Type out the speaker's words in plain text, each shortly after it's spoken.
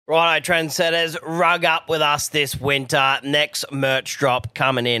Righto, trendsetters, rug up with us this winter. Next merch drop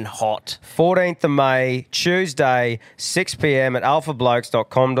coming in hot. 14th of May, Tuesday, 6 p.m. at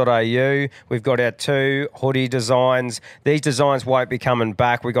alphablokes.com.au. We've got our 2 hoodie designs. These designs won't be coming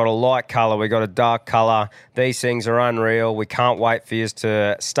back. We've got a light colour. We've got a dark colour. These things are unreal. We can't wait for you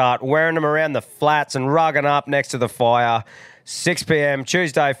to start wearing them around the flats and rugging up next to the fire. 6 p.m,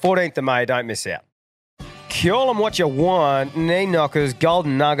 Tuesday, 14th of May. Don't miss out. Call them what you want, knee knockers,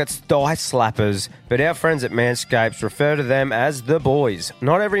 golden nuggets, thigh slappers, but our friends at Manscaped refer to them as the boys.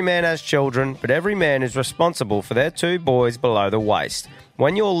 Not every man has children, but every man is responsible for their 2 boys below the waist.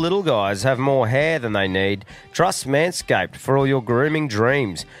 When your little guys have more hair than they need, trust Manscaped for all your grooming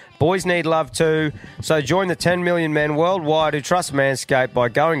dreams. Boys need love too, so join the 10 million men worldwide who trust Manscaped by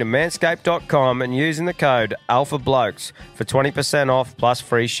going to manscaped.com and using the code ALPHABLOKES for 20% off plus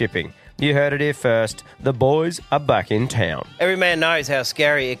free shipping. You heard it here first. The boys are back in town. Every man knows how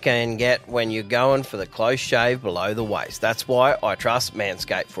scary it can get when you're going for the close shave below the waist. That's why I trust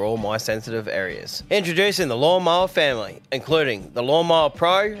Manscaped for all my sensitive areas. Introducing the Lawnmower family, including the Lawnmower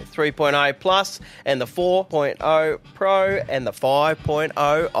Pro 3.0 Plus and the 4.0 Pro and the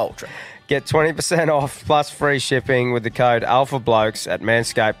 5.0 Ultra. Get 20% off plus free shipping with the code ALPHABLOKES at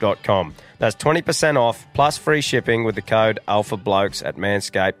manscaped.com. That's 20% off plus free shipping with the code ALPHABLOKES at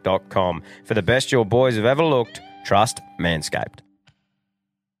manscaped.com. For the best your boys have ever looked, trust Manscaped.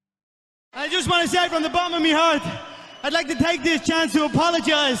 I just want to say from the bottom of my heart, I'd like to take this chance to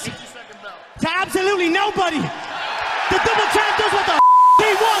apologise to absolutely nobody. The double champ does what the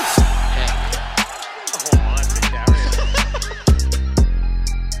he wants.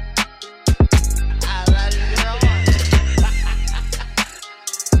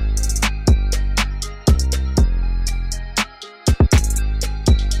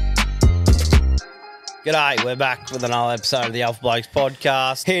 G'day, we're back with another episode of the Alpha Blokes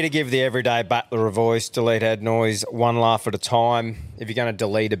podcast. Here to give the everyday battler a voice, delete head noise, one laugh at a time. If you're going to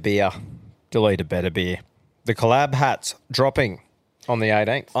delete a beer, delete a better beer. The collab hats dropping on the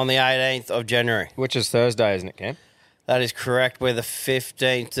 18th. On the 18th of January. Which is Thursday, isn't it, Cam? That is correct. We're the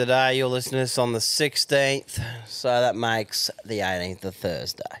 15th today. You're listening to us on the 16th. So that makes the 18th a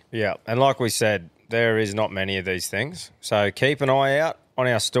Thursday. Yeah, and like we said, there is not many of these things. So keep an eye out on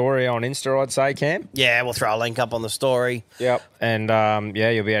our story on Insta, I'd say, Cam. Yeah, we'll throw a link up on the story. Yep. And,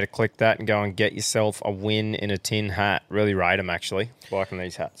 you'll be able to click that and go and get yourself a win in a tin hat. Really rate them, actually, liking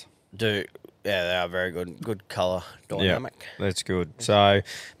these hats. Yeah, they are very good. Good colour dynamic. Yeah, that's good. So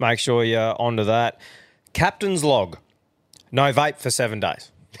make sure you're onto that. Captain's log. No vape for 7 days.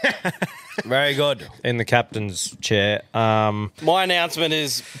 Very good. In the captain's chair. My announcement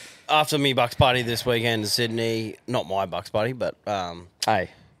is after me Bucks party this weekend in Sydney, not my Bucks party, but Bucks party.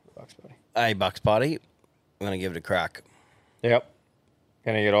 A Bucks party, I'm going to give it a crack. Yep.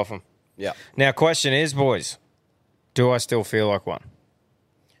 Going to get off them. Yeah. Now, question is, boys, do I still feel like one?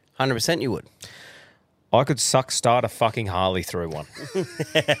 100% you would. I could start a fucking Harley through one.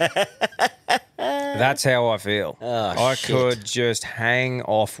 That's how I feel. I could just hang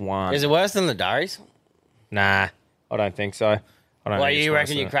off one. Is it worse than the Durries? Nah, I don't think so. You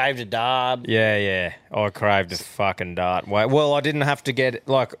reckon you craved a dart? Yeah. I craved a fucking dart. Well, I didn't have to get,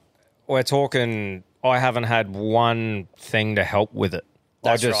 we're talking, I haven't had one thing to help with it.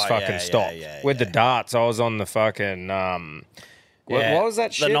 That's I just right, fucking stopped. With the darts, I was on the fucking, what was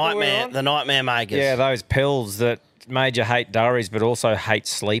that shit? The nightmare makers. Yeah, those pills that made you hate durries but also hate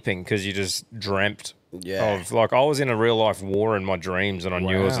sleeping because you just dreamt of, I was in a real life war in my dreams and I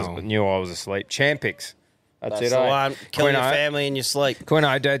knew I was asleep. Champix. That's it. The one. Killing your family in your sleep.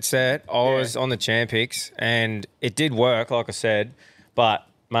 Quino, dead set. I was on the Champix and it did work, like I said. But,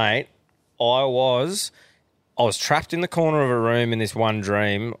 mate, I was trapped in the corner of a room in this one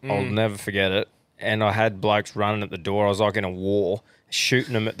dream. I'll never forget it. And I had blokes running at the door. I was like in a war,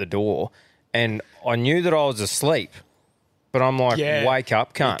 shooting them at the door. And I knew that I was asleep. But I'm like, wake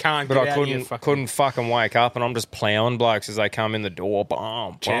up, cunt. But I couldn't fucking wake up, and I'm just plowing blokes as they come in the door.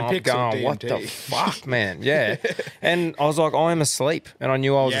 Boom, going, what the fuck, man? Yeah. And I was like, I am asleep, and I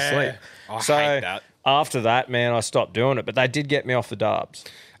knew I was asleep. I hate that. After that, man, I stopped doing it, but they did get me off the darbs.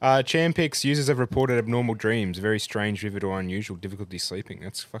 Champix users have reported abnormal dreams, very strange, vivid, or unusual difficulty sleeping.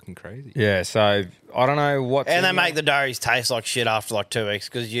 That's fucking crazy. Yeah, so I don't know what. And they make the Durries taste like shit after 2 weeks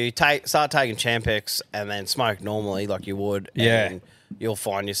because you start taking Champix and then smoke normally like you would. Yeah. And you'll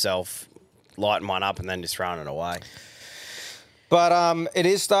find yourself lighting one up and then just throwing it away. But it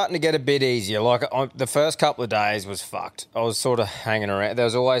is starting to get a bit easier. The first couple of days was fucked. I was sort of hanging around. There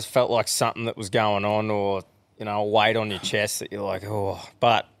was always felt like something that was going on or, a weight on your chest that you're like, oh.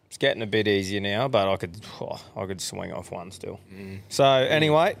 But It's getting a bit easier now, but I could swing off one still. So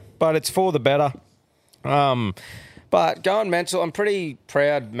anyway, but it's for the better. But going mental, I'm pretty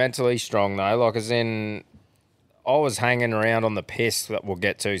proud, mentally strong though. Like as in, I was hanging around on the piss that we'll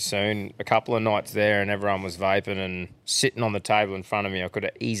get to soon. A couple of nights there, and everyone was vaping and sitting on the table in front of me. I could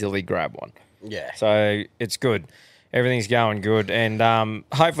have easily grabbed one. Yeah. So it's good. Everything's going good, and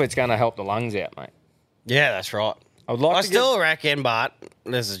hopefully it's going to help the lungs out, mate. Yeah, that's right. I would like I to still reckon, but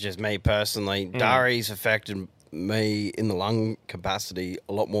this is just me personally, Dairy's affected me in the lung capacity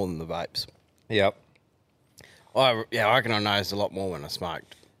a lot more than the vapes. Yep. I reckon I noticed a lot more when I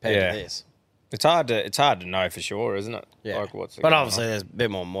smoked compared to this. It's hard to know for sure, isn't it? Yeah. Like but obviously there's a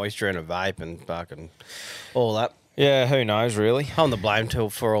bit more moisture in a vape and fucking all that. Yeah, who knows, really? I'm the blame tool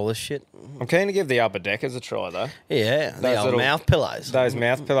for all this shit. I'm keen to give the upper deckers a try, though. Yeah, the old little mouth pillows. Those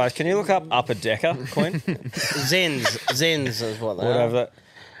mouth pillows. Can you look up upper decker, Quinn? Zins is what they Whatever. are.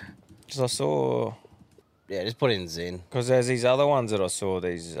 Because I saw... Yeah, just put in Zen. Because there's these other ones that I saw,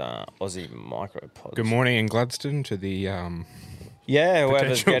 these Aussie micropods. Good morning in Gladstone to the... Yeah,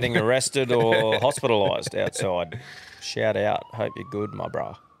 whoever's potential. getting arrested or hospitalised outside. Shout out. Hope you're good, my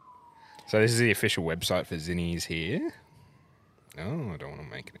bro. So this is the official website for Zinnies here. Oh, I don't want to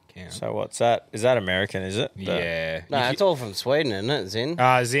make an account. So what's that? Is that American, is it? Yeah. No, it's all from Sweden, isn't it,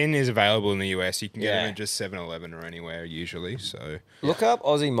 Zen? Zen is available in the US. You can get Yeah. them at just 7-Eleven or anywhere usually. So Look up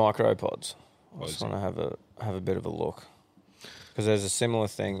Aussie micropods. I just Aussie. want to have a bit of a look. Because there's a similar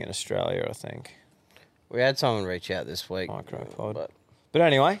thing in Australia, I think. We had someone reach out this week. Micropod. But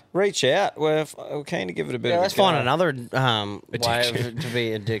anyway, reach out. We're keen to give it a bit of a Let's go. find another way to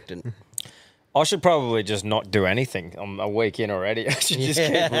be addicted. I should probably just not do anything. I'm a week in already. I should just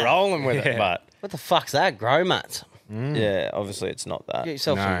keep rolling with it. But What the fuck's that? Grow mats. yeah, obviously it's not that. Get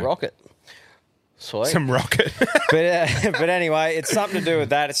yourself No. some rocket. Sweet. some rocket. But anyway, it's something to do with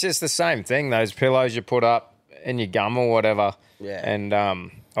that. It's just the same thing. Those pillows you put up in your gum or whatever. Yeah. And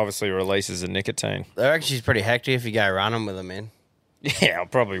obviously releases the nicotine. They're actually pretty hectic if you go running with them in. Yeah, I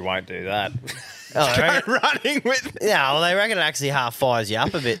probably won't do that. Oh, they reckon, running with. yeah, well, they reckon it actually half fires you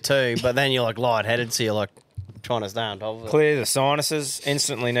up a bit too, but then you're like lightheaded, so you're like trying to stay on top of it. Clear the sinuses.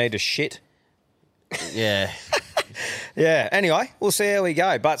 Instantly need to shit. Yeah. Yeah. Anyway, we'll see how we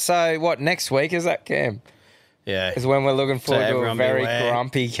go. But so what? Next week is that, Cam? Yeah. Is when we're looking So forward to a everyone very beware.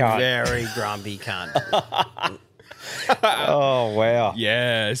 grumpy cunt. Very grumpy cunt. Oh wow.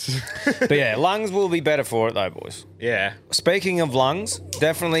 Yes. But yeah, lungs will be better for it though, boys. yeah. Speaking of lungs,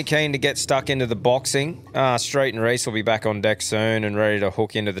 definitely keen to get stuck into the boxing. Street and Reese will be back on deck soon and ready to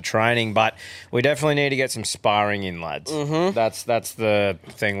hook into the training, but we definitely need to get some sparring in, lads. Mm-hmm. That's the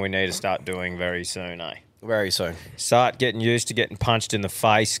thing we need to start doing very soon, eh? Very soon. Start getting used to getting punched in the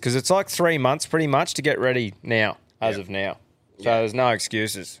face because it's like 3 months pretty much to get ready now, as of now. So there's no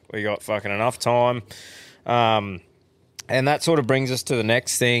excuses. We got fucking enough time. And that sort of brings us to the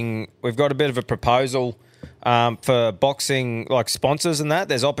next thing. We've got a bit of a proposal for boxing, like sponsors and that.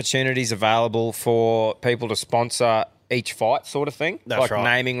 There's opportunities available for people to sponsor each fight sort of thing. That's like right.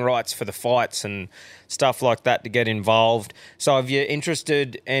 naming rights for the fights and stuff like that to get involved. So if you're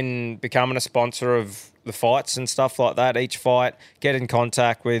interested in becoming a sponsor of the fights and stuff like that, each fight, get in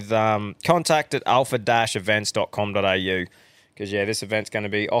contact with contact at alpha-events.com.au. Because, yeah, this event's going to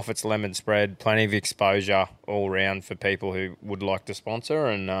be off its lemon spread, plenty of exposure all round for people who would like to sponsor.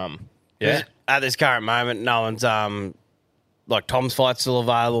 And, yeah. At this current moment, no one's, like Tom's fight's still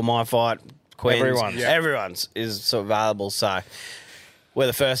available, my fight, Quinn's. Everyone's. Yeah. Everyone's is still available, so we're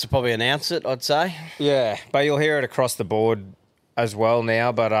the first to probably announce it, I'd say. Yeah, but you'll hear it across the board as well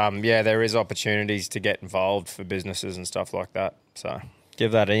now. But, yeah, there is opportunities to get involved for businesses and stuff like that. So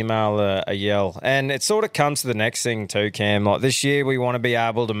give that email a yell. And it sort of comes to the next thing too, Cam. Like this year, we want to be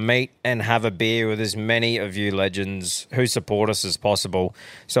able to meet and have a beer with as many of you legends who support us as possible.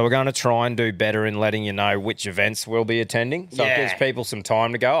 So we're going to try and do better in letting you know which events we'll be attending. So it gives people some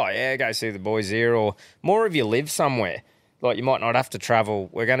time to go, oh, yeah, go see the boys here. Or more if you live somewhere. Like you might not have to travel.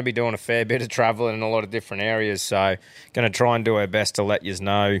 We're going to be doing a fair bit of traveling in a lot of different areas. So going to try and do our best to let you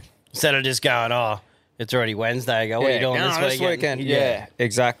know. Instead of just going, oh, it's already Wednesday. Go, what are you doing this weekend? Yeah,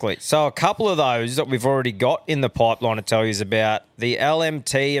 exactly. So a couple of those that we've already got in the pipeline to tell you is about the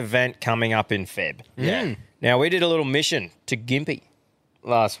LMT event coming up in Feb. Yeah. Now, we did a little mission to Gympie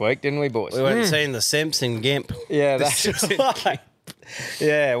last week, didn't we, boys? We went and seen the Simpson Gimp. Yeah, that's right.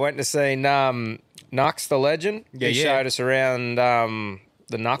 Yeah, went to see Nux the legend. Yeah, He yeah. showed us around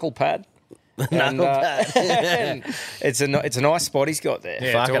the knuckle pad. Knuckle pad. And it's a nice spot he's got there.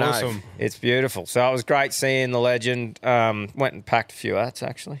 Yeah, Fucking it's oath. awesome. It's beautiful. So it was great seeing the legend. Went and packed a few hats,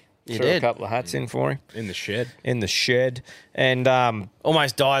 actually. You Threw a did. couple of hats in for him. In the shed. In the shed. And,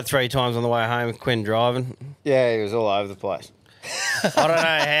 Almost died 3 times on the way home with Quinn driving. yeah, he was all over the place. I don't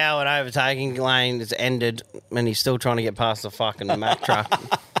know how an overtaking lane has ended and he's still trying to get past the fucking Mack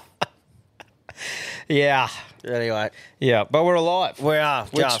truck. Yeah. Anyway, Yeah, but we're alive. we are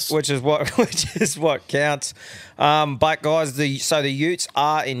Which is what counts. But guys, the Utes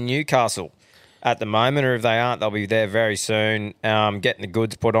are in Newcastle at the moment, or if they aren't, they'll be there very soon. Getting the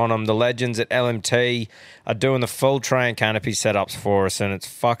goods put on them. The legends at LMT are doing the full train canopy setups for us, and it's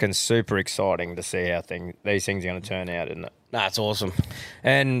fucking super exciting to see how these things are going to turn out, isn't it? That's awesome.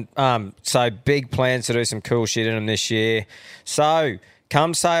 And so big plans to do some cool shit in them this year. So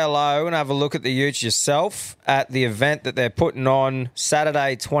come say hello and have a look at the Utes yourself at the event that they're putting on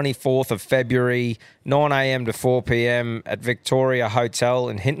Saturday, 24th of February, 9 a.m. to 4 p.m. at Victoria Hotel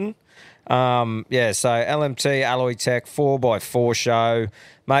in Hinton. So LMT, Alloy Tech, 4x4 show,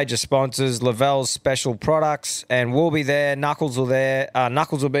 major sponsors, Lavelle's Special Products, and we'll be there. Knuckles will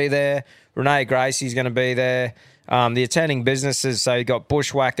be there. Renee Gracie's going to be there. The attending businesses, so you got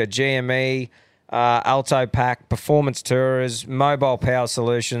Bushwhacker, GME, Alto Pack, Performance Tourers, Mobile Power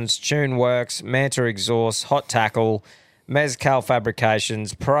Solutions, TuneWorks, Manta Exhaust, Hot Tackle, Mezcal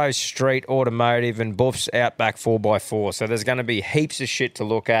Fabrications, Pro Street Automotive, and Buff's Outback 4x4. So there's going to be heaps of shit to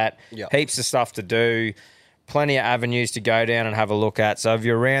look at, heaps of stuff to do, plenty of avenues to go down and have a look at. So if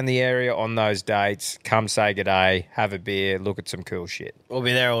you're around the area on those dates, come say good day, have a beer, look at some cool shit. We'll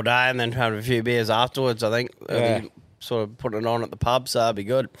be there all day and then have a few beers afterwards, I think. Yeah. Sort of putting it on at the pub, so it'll be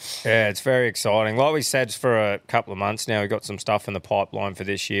good. Yeah, it's very exciting. Like we said, for a couple of months now, we've got some stuff in the pipeline for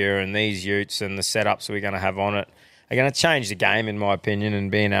this year, and these Utes and the setups we're going to have on it are going to change the game, in my opinion, and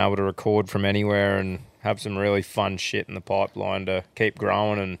being able to record from anywhere and have some really fun shit in the pipeline to keep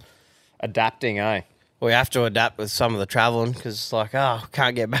growing and adapting, eh? We have to adapt with some of the travelling because it's like,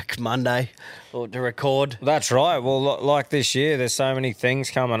 can't get back Monday or to record. That's right. Well, like this year, there's so many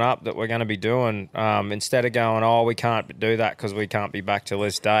things coming up that we're going to be doing. Instead of going, we can't do that because we can't be back till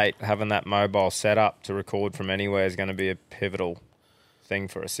this date, having that mobile setup to record from anywhere is going to be a pivotal thing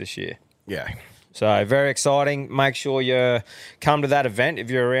for us this year. Yeah. So very exciting. Make sure you come to that event if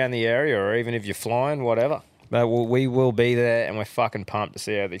you're around the area or even if you're flying, whatever. But we will be there, and we're fucking pumped to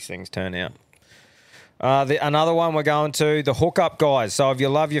see how these things turn out. Another one we're going to, the hookup guys. So if you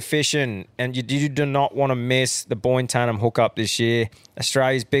love your fishing and you do not want to miss the Boyne-Tanham hookup this year,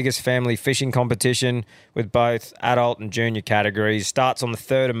 Australia's biggest family fishing competition with both adult and junior categories, starts on the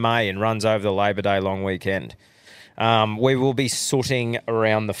 3rd of May and runs over the Labor Day long weekend. We will be sooting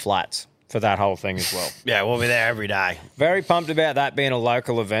around the flats for that whole thing as well. Yeah, we'll be there every day. Very pumped about that being a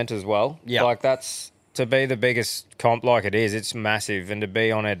local event as well. Yeah. Like that's, to be the biggest comp like it is, it's massive, and to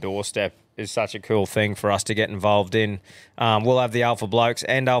be on our doorstep is such a cool thing for us to get involved in. We'll have the Alpha Blokes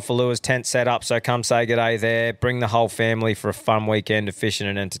and Alpha Lures tent set up, so come say good day there. Bring the whole family for a fun weekend of fishing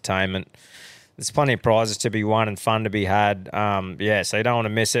and entertainment. There's plenty of prizes to be won and fun to be had. So you don't want to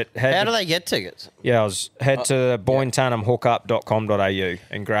miss it. How do they get tickets? Head to boynetanhamhookup.com.au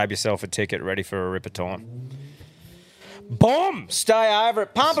and grab yourself a ticket ready for a ripper time. Boom! Stay over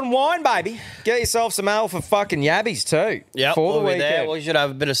it. Pump and wine, baby. Get yourself some Alpha fucking yabbies too. Yeah, for the we'll be weekend. there. We should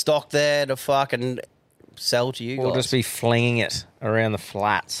have a bit of stock there to fucking sell to you guys. We'll just be flinging it around the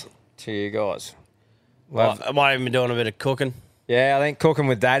flats to you guys. I might even be doing a bit of cooking. Yeah, I think Cooking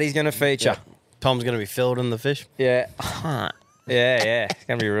with Daddy's going to feature. Yeah. Tom's going to be fielding the fish. Yeah. Yeah. It's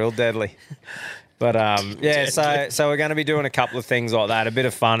going to be real deadly. But, so we're going to be doing a couple of things like that. A bit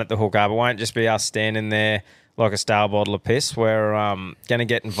of fun at the hookup. It won't just be us standing there like a stale bottle of piss. We're going to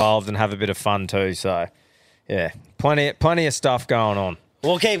get involved and have a bit of fun too. So, yeah, plenty of stuff going on.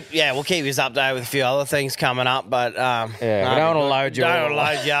 We'll keep you updated with a few other things coming up, but we don't want to load you. Don't want to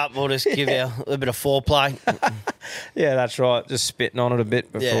load you up. We'll just give you a little bit of foreplay. Yeah, that's right. Just spitting on it a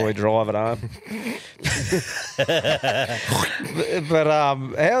bit before we drive it home. but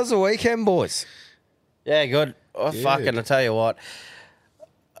how's the weekend, boys? Yeah, good. I tell you what.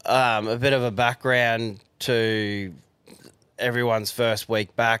 A bit of a background to everyone's first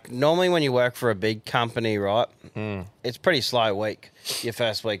week back. Normally when you work for a big company, right, it's pretty slow week, your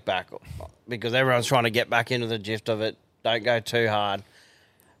first week back, because everyone's trying to get back into the gist of it. Don't go too hard.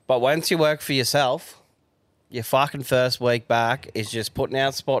 But once you work for yourself, your fucking first week back is just putting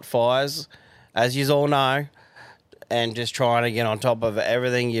out spot fires, as you all know, and just trying to get on top of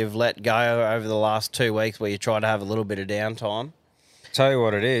everything you've let go over the last 2 weeks where you try to have a little bit of downtime. Tell you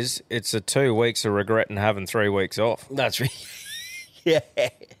what it is. It's a 2 weeks of regretting having 3 weeks off. That's right. Yeah.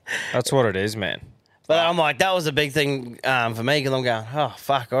 That's what it is, man. But I'm like, that was a big thing for me because I'm going, oh,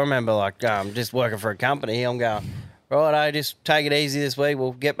 fuck. I remember just working for a company. I'm going, Righto, just take it easy this week.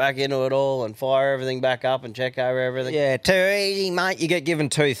 We'll get back into it all and fire everything back up and check over everything. Yeah, too easy, mate. You get given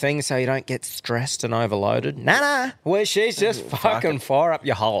 2 things so you don't get stressed and overloaded. Nah. Well, she's just fucking fire up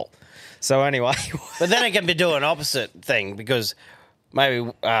your hole. So anyway. But then it can be doing opposite thing because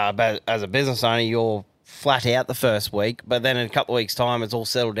maybe as a business owner, you're flat out the first week, but then in a couple of weeks' time, it's all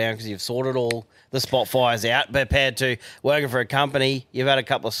settled down because you've sorted all the spot fires out, compared to working for a company, you've had a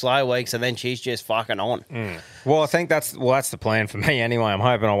couple of slow weeks, and then she's just fucking on. Well, I think that's the plan for me anyway. I'm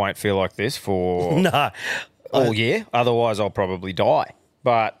hoping I won't feel like this for all year. Otherwise, I'll probably die.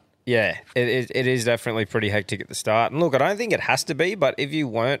 But yeah, it is definitely pretty hectic at the start. And look, I don't think it has to be, but if you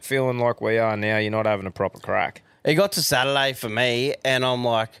weren't feeling like we are now, you're not having a proper crack. It got to Saturday for me, and I'm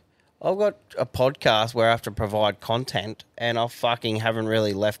like, I've got a podcast where I have to provide content, and I fucking haven't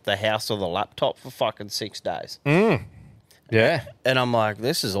really left the house or the laptop for fucking 6 days. Yeah. And I'm like,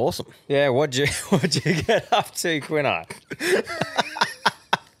 this is awesome. Yeah, what'd you get up to, Quinno?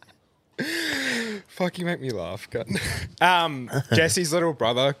 Fuck, you make me laugh. Jesse's little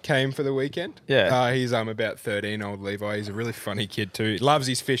brother came for the weekend. Yeah. He's about 13, old Levi. He's a really funny kid too. Loves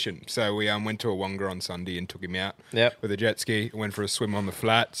his fishing. So we went to a Wonga on Sunday and took him out with a jet ski. Went for a swim on the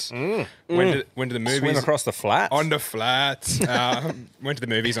flats. Went to the movies. Swim across the flats? On the flats. Went to the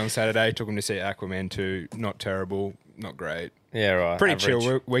movies on Saturday. Took him to see Aquaman 2. Not terrible. Not great. Yeah, right. Pretty Average.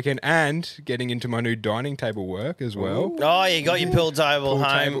 chill weekend, and getting into my new dining table work as well. Oh, you got your pool table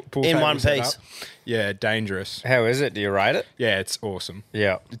home pool in table one set piece. up. Yeah, dangerous. How is it? Do you rate it? Yeah, it's awesome.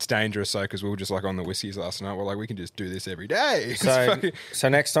 Yeah. It's dangerous though, because we were just like on the whiskies last night. We're like, we can just do this every day. It's So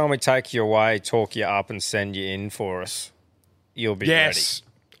next time we take you away, talk you up and send you in for us, you'll be yes.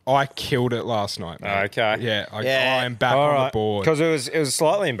 I killed it last night, mate. Okay. Yeah, I am ready. back on the board. Because it was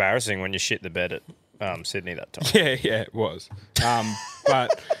slightly embarrassing when you shit the bed at Sydney that time. Yeah, it was.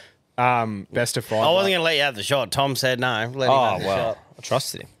 But best of 5. I wasn't going to let you have the shot. Tom said no. Let him have the shot. I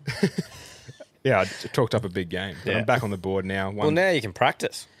trusted him. Yeah, I talked up a big game. But Yeah. I'm back on the board now. Well, now you can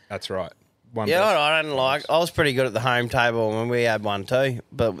practice. That's right. Yeah, I don't like. I was pretty good at the home table when we had one too,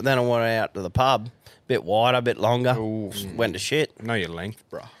 but then I went out to the pub, bit wider, bit longer. Went to shit. Know your length,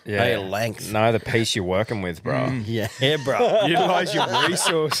 bro. Know your length. Know the piece you're working with, bro. Yeah, bro. Utilise your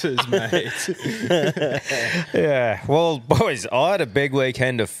resources, mate. Yeah. Well, boys, I had a big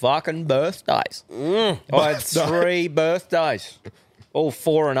weekend of fucking birthdays. I had 3 birthdays. All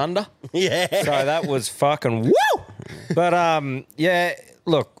 4 and under. Yeah. So that was fucking woo! But, yeah,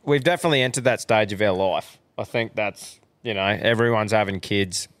 look, we've definitely entered that stage of our life. I think that's, everyone's having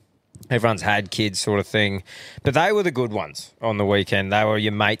kids. Everyone's had kids sort of thing. But they were the good ones on the weekend. They were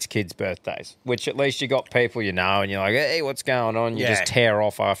your mates' kids' birthdays, which at least you got people you know and you're like, hey, what's going on? You just tear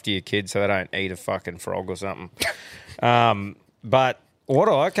off after your kids so they don't eat a fucking frog or something. But what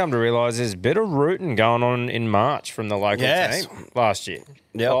I come to realise is a bit of rooting going on in March from the local team last year.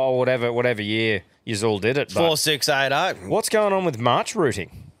 Yep. Or whatever year you all did it. 4, 6, 8, 8. What's going on with March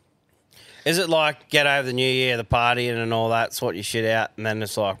rooting? Is it like get over the new year, the partying and all that, sort your shit out, and then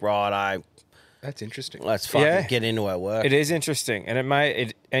it's like, right, That's interesting. let's fucking get into our work. It is interesting,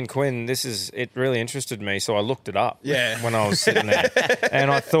 and and Quinn, it really interested me, so I looked it up. Yeah. When I was sitting there,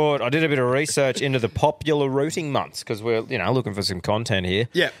 and I thought I did a bit of research into the popular rooting months because we're looking for some content here.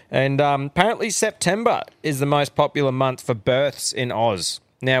 Yeah. And apparently September is the most popular month for births in Oz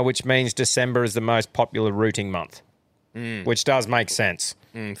now, which means December is the most popular rooting month, which does make sense.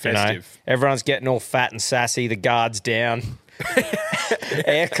 Festive. Everyone's getting all fat and sassy. The guard's down.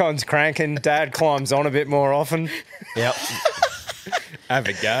 Aircon's cranking. Dad climbs on a bit more often. Yep. Have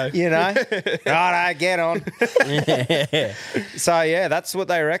a go. Righto, get on. So, yeah, that's what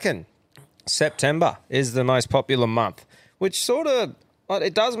they reckon. September is the most popular month, which sort of,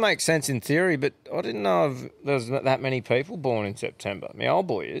 it does make sense in theory, but I didn't know if there's that many people born in September. My old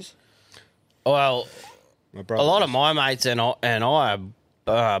boy is. Well, My a brother lot of my mates and I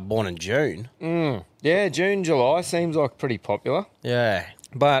are born in June. Yeah, June, July seems like pretty popular. Yeah.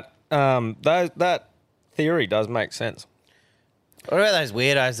 But that theory does make sense. What about those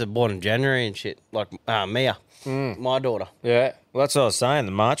weirdos that are born in January and shit? Like Mia, my daughter. Yeah, well, that's what I was saying,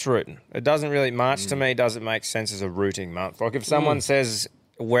 the March rooting. It doesn't really, March to me doesn't make sense as a rooting month. Like if someone says,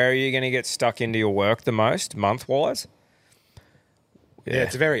 where are you going to get stuck into your work the most, month-wise? Yeah,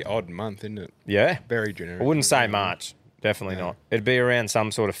 it's a very odd month, isn't it? Yeah. Very generic. I wouldn't say March. Definitely not. It'd be around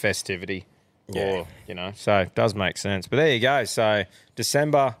some sort of festivity or, so it does make sense. But there you go. So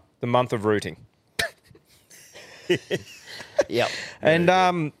December, the month of rooting. Yep.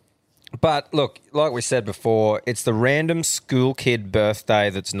 And, but look, like we said before, it's the random school kid birthday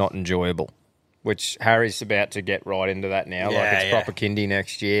that's not enjoyable, which Harry's about to get right into that now. Like it's proper kindy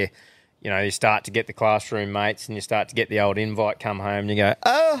next year. you start to get the classroom mates and you start to get the old invite come home and you go,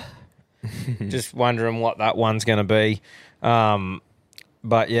 oh, just wondering what that one's going to be.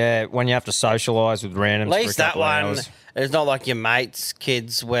 But, yeah, when you have to socialise with randoms At least for a that couple of one, hours. it's not like your mates'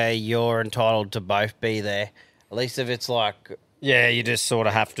 kids where you're entitled to both be there. At least if it's like... Yeah, you just sort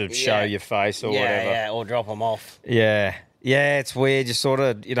of have to show your face or whatever. Yeah, or drop them off. Yeah. Yeah, it's weird.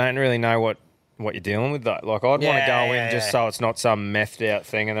 You don't really know what you're dealing with, though. Like, I'd want to go in just so it's not some methed out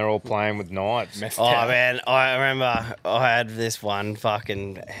thing and they're all playing with knives. Man, I remember I had this one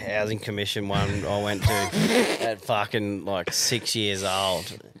fucking housing commission one I went to at fucking like 6 years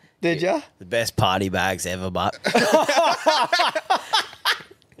old. Did ya? The best party bags ever, but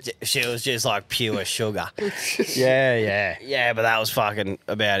she was just like pure sugar. Yeah. Yeah, but that was fucking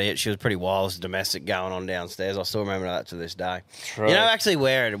about it. She was pretty wild. It was domestic going on downstairs. I still remember that to this day. True. You know actually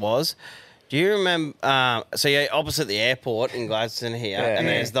where it was? Do you remember? So you're opposite the airport in Gladstone here, and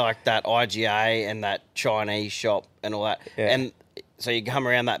there's like that IGA and that Chinese shop and all that. Yeah. And so you come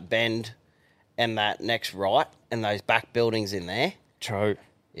around that bend and that next right, and those back buildings in there. True.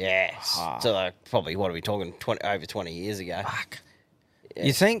 Yes. So like probably what are we talking? Over 20 years ago. Fuck. Yeah.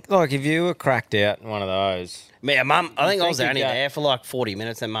 You think like if you were cracked out in one of those, Yeah, Mum. I think I was you'd only go- there for like 40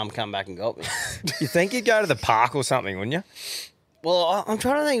 minutes, and Mum come back and got me. you think you'd go to the park or something, wouldn't you? Well, I'm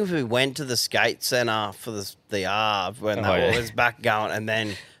trying to think if we went to the skate centre for the Arb when that was back going, and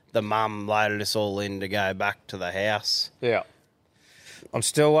then the mum loaded us all in to go back to the house. Yeah. I'm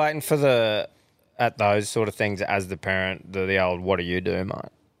still waiting for at those sort of things as the parent, the old, what do you do, mate?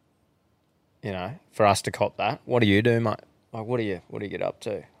 You know, for us to cop that. What do you do, mate? Like, what do you get up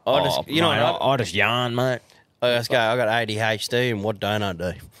to? I just yarn, mate. I just go, I got ADHD, and what don't I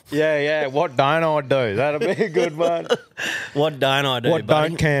do? Yeah. What don't I do? That'll be a good one. What don't I do, What buddy?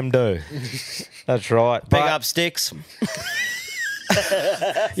 don't Cam do? That's right. Pick up sticks.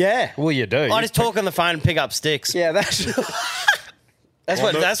 Yeah, well, you do. I just talk on the phone and pick up sticks. Yeah, that's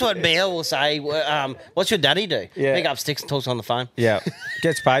That's what Bill will say. What's your daddy do? Yeah. Pick up sticks and talks on the phone. yeah.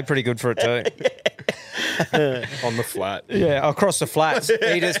 Gets paid pretty good for it too. On the flat. Yeah, across the flats.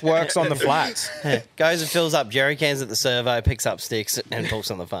 He just works on the flats. Goes and fills up jerry cans at the servo, picks up sticks and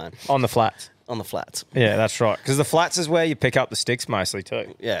talks on the phone. On the flats. On the flats. Yeah, that's right. Because the flats is where you pick up the sticks mostly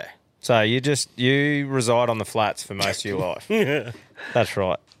too. Yeah. So you reside on the flats for most of your life. Yeah. That's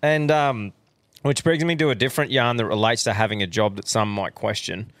right. And which brings me to a different yarn that relates to having a job that some might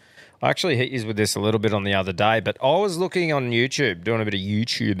question. I actually hit you with this a little bit on the other day, but I was looking on YouTube, doing a bit of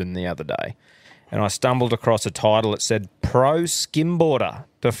YouTubing the other day, and I stumbled across a title that said Pro Skimboarder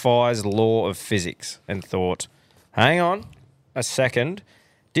Defies Law of Physics, and thought, hang on a second.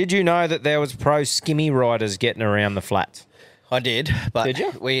 Did you know that there was pro skimmy riders getting around the flats? I did, but Did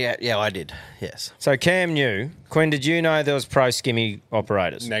you? Yeah, I did. Yes. So Cam knew. Quinn, did you know there was pro skimmy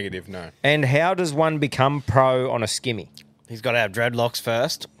operators? Negative, no. And how does one become pro on a skimmy? He's got to have dreadlocks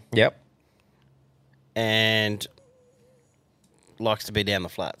first, Yep. and likes to be down the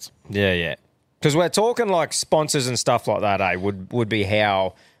flats. Yeah. Because we're talking like sponsors and stuff like that, eh? Would be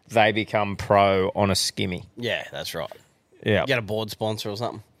how they become pro on a skimmy. Yeah, that's right. Yeah. Get a board sponsor or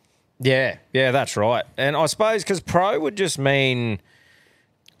something. Yeah, that's right. And I suppose because pro would just mean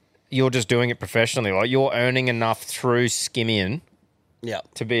you're just doing it professionally. Like you're earning enough through skimmying Yeah.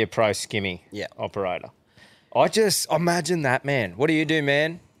 to be a pro skimmy Yeah. operator. I just imagine that, man. What do you do,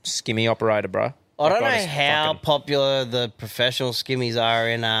 man? Skimmy operator, bro. I don't know Like, how fucking- popular the professional skimmies are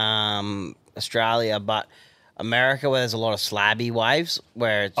in Australia, but America, where there's a lot of slabby waves,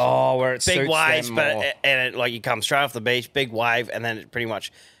 where it's where it big suits waves, them but more. and it, like you come straight off the beach, big wave, and then it pretty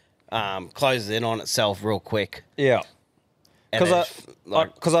much closes in on itself real quick. Yeah. And Because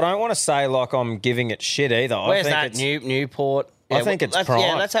then I don't want to say like I'm giving it shit either. where's I think that? it's Newport. I think it's let's, prime.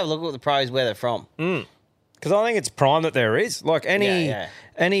 Yeah, let's have a look at the pros where they're from. Because I think it's prime that there is. Like Yeah.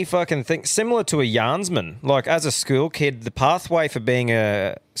 any fucking thing, similar to a yarnsman. Like as a school kid, the pathway for being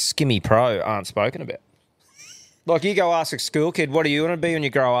a skimmy pro aren't spoken about. Like you go ask a school kid, what do you want to be when you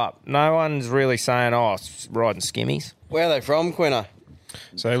grow up? No one's really saying, riding skimmies. Where are they from, Quinner?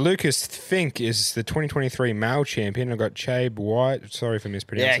 So Lucas Fink is the 2023 male champion. I've got Chabe White. Sorry for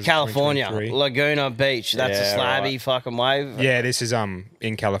mispronouncing. Yeah, California, 2023. Laguna Beach. That's Yeah, a slabby right. fucking wave. Yeah, this is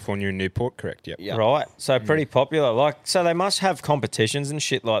in California in Newport, correct? Yep. Yeah. Right. So pretty popular. Like, so they must have competitions and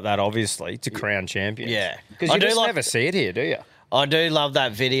shit like that, obviously, to crown champions. Yeah. Because I you do just like- never see it here, do you? I do love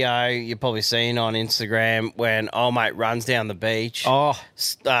that video you've probably seen on Instagram when old mate runs down the beach,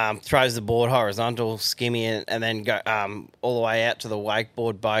 throws the board horizontal, skimmy, and then go all the way out to the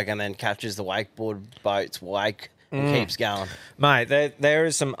wakeboard boat and then catches the wakeboard boat's wake and keeps going. Mate, there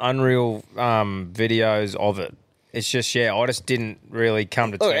is some unreal videos of it. It's just, I just didn't really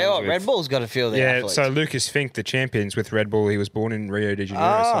come to terms with... Red Bull's got a few of the athletes. So Lucas Fink, the champions with Red Bull, he was born in Rio de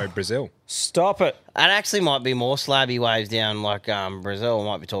Janeiro, Brazil. Stop it. It actually might be more slabby waves down like Brazil.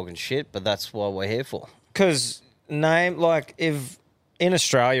 Might be talking shit, but that's what we're here for. Because if in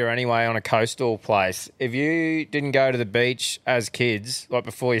Australia anyway, on a coastal place, if you didn't go to the beach as kids, like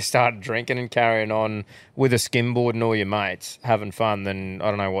before you started drinking and carrying on with a skimboard and all your mates having fun, then I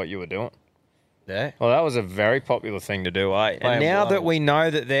don't know what you were doing. Yeah. Well, that was a very popular thing to do, eh? And now that we know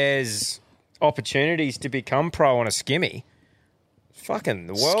that there's opportunities to become pro on a skimmy, fucking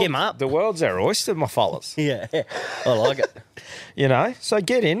the world, Skim up. The world's our oyster, my fellas. Yeah, I like it. So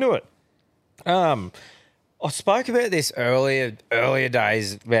get into it. I spoke about this earlier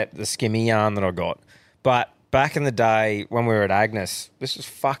days about the skimmy yarn that I got, but back in the day when we were at Agnes, this was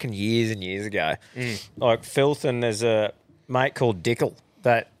fucking years and years ago. Like Filth, and there's a mate called Dickel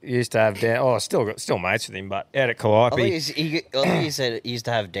that used to have down. Oh, still mates with him, but out at Calliope. I think you said he used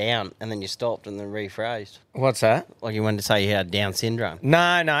to have down, and then you stopped and then rephrased. What's that? Like you wanted to say he had Down syndrome.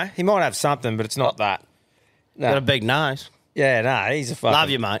 No, he might have something, but it's not that. No. Got a big nose. Yeah, no, he's a fucking... Love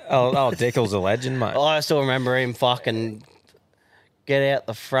you, mate. Oh, Dickel's a legend, mate. I still remember him fucking get out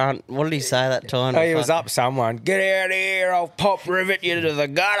the front. What did he say that time? Oh, he was up someone. Get out of here, I'll pop rivet you to the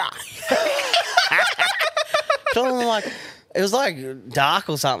gutter. So I'm like, it was like dark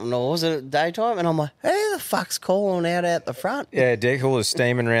or something, or was it daytime? And I'm like, who the fuck's calling out the front? Yeah, Dickel was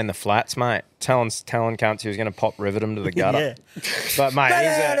steaming around the flats, mate, telling cunts he was going to pop rivet him to the gutter. Yeah. But,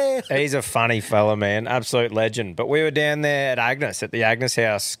 mate, he's a funny fella, man. Absolute legend. But we were down there at Agnes, at the Agnes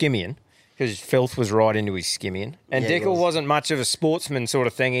house, skimmying, because Filth was right into his skimmying. And Dickel wasn't much of a sportsman sort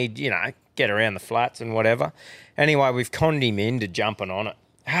of thing. He'd, get around the flats and whatever. Anyway, we've conned him into jumping on it.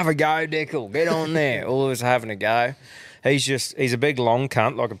 Have a go, Dickel. Get on there. All of us having a go. He's a big long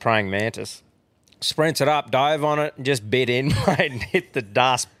cunt, like a praying mantis. Sprints it up, dove on it, and just bit in, mate, and hit the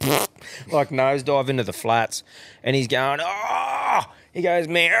dust, like nosedive into the flats. And he's going, oh! He goes,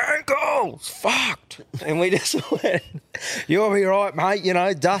 my ankle's fucked. And we just went, you'll be right,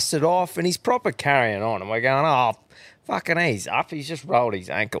 mate, dust it off. And he's proper carrying on. And we're going, oh, fucking ease up. He's just rolled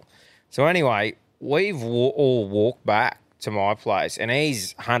his ankle. So anyway, we've all walked back to my place, and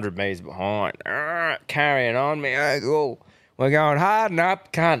he's 100 metres behind, carrying on me ankle. We're going, harden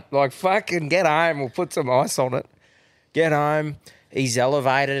up, cunt. Like, fucking get home. We'll put some ice on it. Get home. He's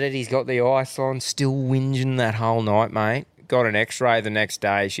elevated it. He's got the ice on. Still whinging that whole night, mate. Got an x-ray the next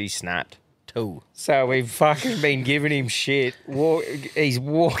day. She snapped. Two. So we've fucking been giving him shit. He's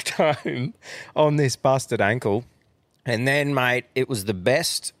walked home on this busted ankle. And then, mate, it was the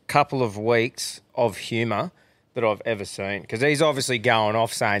best couple of weeks of humour that I've ever seen. Because he's obviously going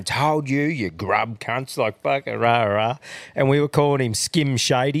off saying, told you, you grub cunts, like fucking rah. And we were calling him Skim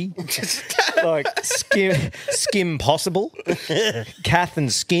Shady. Like Skim Possible. Kath and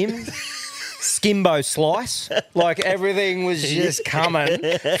Skim. Skimbo Slice. Like everything was just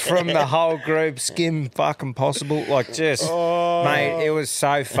coming from the whole group. Skim fucking Possible. Like just, mate, it was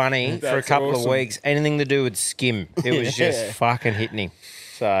so funny for a couple of weeks. Anything to do with Skim. It was just fucking hitting him.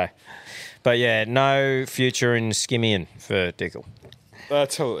 So... But yeah, no future in skimmying for Dickel.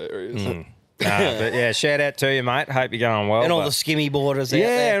 That's hilarious. But yeah, shout out to you, mate. Hope you're going well. And all the skimmy boarders out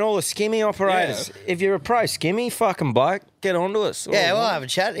there. Yeah, and all the skimmy operators. Yeah. If you're a pro skimmy, fucking bloke, get onto us. Yeah, we'll have a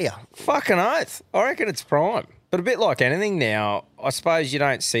chat to you. Fucking oath. I reckon it's prime. But a bit like anything now, I suppose you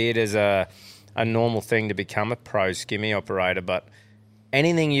don't see it as a normal thing to become a pro skimmy operator, but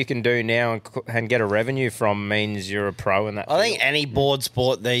anything you can do now and get a revenue from means you're a pro in that field. I think any board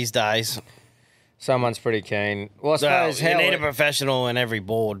sport these days, someone's pretty keen. Well, I suppose you need a professional in every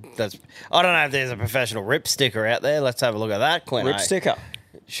board. I don't know if there's a professional rip sticker out there. Let's have a look at that, Clint. Rip sticker?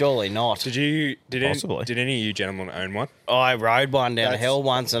 Surely not. Did any of you gentlemen own one? I rode one down the hill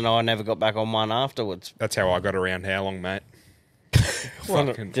once, and I never got back on one afterwards. That's how I got around how long, mate?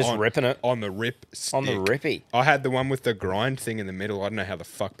 Ripping it on the rip stick. On the rippy. I had the one with the grind thing in the middle. I don't know how the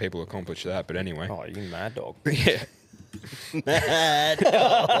fuck people accomplish that, but anyway. Oh, you mad dog. Yeah. Mad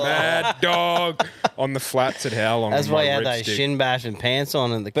dog. Mad dog on the flats at how long? That's why you had those shin bashing pants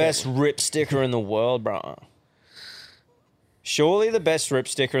on in the best rip sticker in the world, bro. Surely the best rip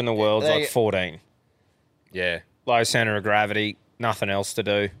sticker in the world's like 14. Yeah. Low center of gravity, nothing else to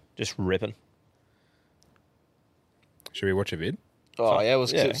do, just ripping. Should we watch a vid? Oh, yeah, we'll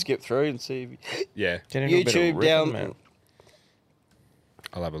skip through and see. Yeah. YouTube down. Man.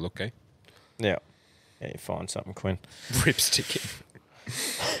 I'll have a look, eh? Yeah. Yeah, you find something, Quinn. Rip sticking.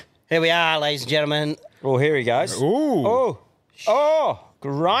 Here we are, ladies and gentlemen. Well, here he goes. Ooh. Oh,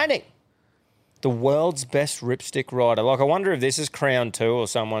 grinding. The world's best ripstick rider. Like, I wonder if this is Crown 2 or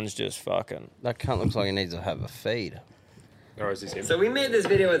someone's just fucking... That cunt looks like he needs to have a feed. Or is this him? So we made this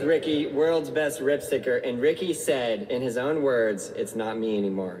video with Ricky, world's best ripsticker, and Ricky said, in his own words, it's not me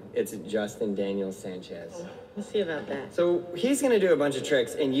anymore. It's Justin Daniel Sanchez. We'll see about that. So he's going to do a bunch of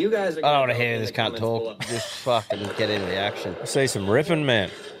tricks, and you guys are I don't gonna want to vote hear in this the cunt comments below. talk. Just fucking get into the action. I see some ripping, man.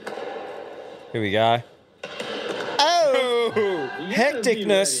 Here we go. Oh!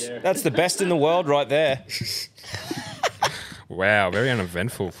 Hecticness. That's the best in the world right there. Wow, very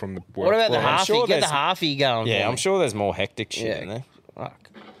uneventful from the. What about the Well, I'm halfie? sure Get the there's- halfie going. Yeah, for I'm me. sure there's more hectic shit Yeah. in there. Fuck.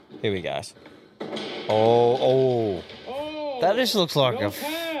 Here we go. Oh. That just looks like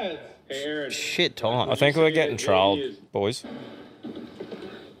a shit time. I think we're getting trolled, boys.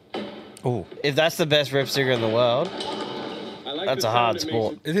 Oh. If that's the best ripsticker in the world, that's a hard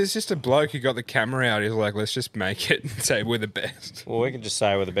sport. There's just a bloke who got the camera out. He's like, let's just make it and say we're the best. Well, we can just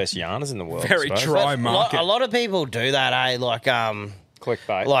say we're the best yarners in the world. Very I suppose. dry A market. lot of people do that, eh?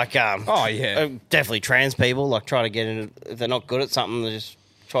 Clickbait. Oh, yeah. Definitely trans people like try to get into. If they're not good at something, they just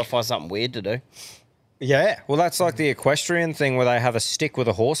try to find something weird to do. Yeah. Well, that's like the equestrian thing where they have a stick with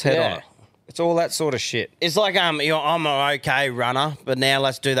a horse head on Yeah. it. It's all that sort of shit. It's like I'm an okay runner, but now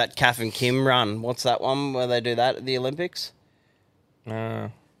let's do that Kath and Kim run. What's that one where they do that at the Olympics? I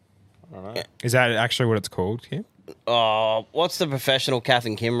don't know. Is that actually what it's called, Kim? Oh, what's the professional Kath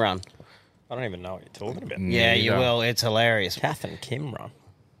and Kim run? I don't even know what you're talking about. Yeah, you Neither. will. It's hilarious. Kath and Kim run.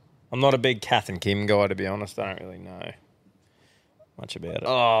 I'm not a big Kath and Kim guy, to be honest. I don't really know much about it.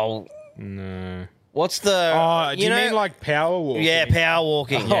 Oh, No. what's the? Oh, do you mean like power walking? Yeah, power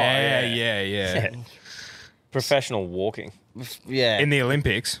walking. Yeah. Professional walking. yeah, In the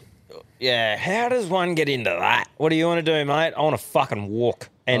Olympics. yeah. How does one get into that? What do you want to do, mate? I want to fucking walk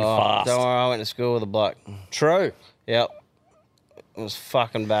and fast. Don't worry, I went to school with a bloke. True. Yep, it was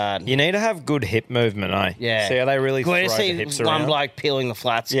fucking bad. You need to have good hip movement, eh? Yeah. See how they really Good throw to the see hips one around? bloke peeling the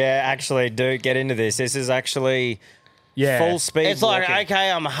flats. Yeah, actually, do get into this. This is actually Yeah. full speed It's like, walking.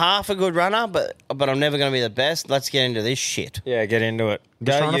 okay, I'm half a good runner, but I'm never going to be the best. Let's get into this shit. Yeah, get into it.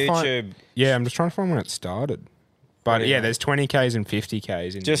 Go trying to find- YouTube. Yeah, I'm just trying to find when it started. But do yeah, you there's 20Ks and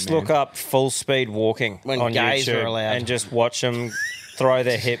 50Ks. In Just there, look man. up full speed walking When on gays YouTube were allowed. and just watch them throw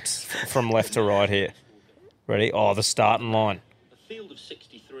their hips from left to right here. Ready? Oh, the starting line. Field of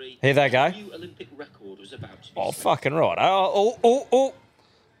 63. Here they go. A new Olympic record was about to be Oh, set. fucking right. Oh.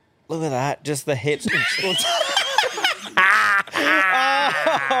 Look at that. Just the hips.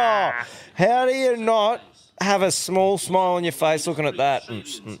 Oh, how do you not have a small smile on your face looking at that? Look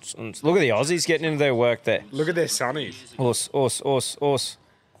at the Aussies getting into their work there. Look at their sunnies. Us.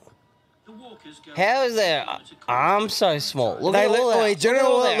 The walkers go How is their arm so small? Look They at all their, do you look at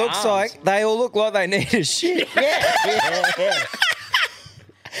know all what it their looks arms. like? They all look like they need a shit. Yeah.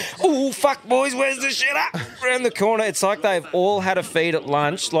 Oh, fuck, boys, where's the shit up? Around the corner. It's like they've all had a feed at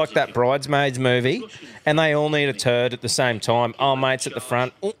lunch, like that Bridesmaids movie, and they all need a turd at the same time. Oh, mate's at the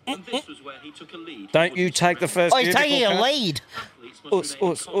front. and this was where he took a lead. Don't you take the first Oh, he's taking cubicle, a cunt. lead. Athletes Us, must remain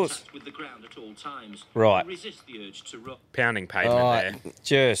in us. contact with the ground at all times. Right. And resist the urge to run. Pounding pavement Alright. there.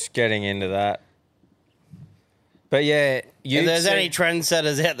 Just getting into that. But yeah, If there's any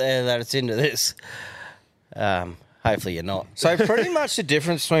trendsetters out there that it's into this, hopefully you're not. So pretty much the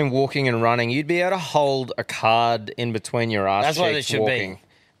difference between walking and running, you'd be able to hold a card in between your ass That's cheeks what it should walking.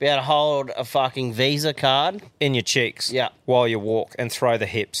 be able to hold a fucking Visa card. In your cheeks, Yeah. while you walk and throw the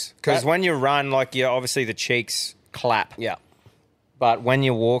hips. Because That- when you run, like you obviously the cheeks clap. Yeah. But when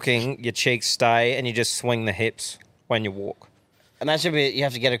you're walking, your cheeks stay and you just swing the hips when you walk. And that should be, you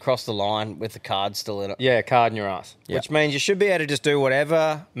have to get across the line with the card still in it. Yeah, card in your ass. Yeah. Which means you should be able to just do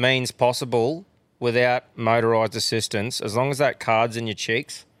whatever means possible without motorised assistance, as long as that card's in your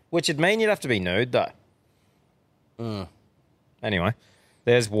cheeks. Which would mean you'd have to be nude, though. Anyway,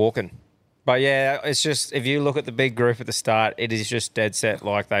 there's walking. But yeah, it's just, if you look at the big group at the start, it is just dead set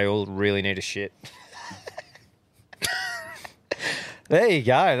like they all really need a shit. There you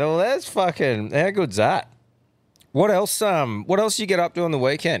go. Well, that's fucking, how good's that? What else you get up to on the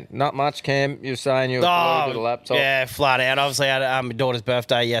weekend? Not much, Cam. You're saying you were glued to the laptop. Yeah, flat out. Obviously, I had my daughter's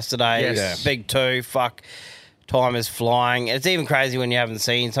birthday yesterday. Yes. It was big two. Fuck, time is flying. It's even crazy when you haven't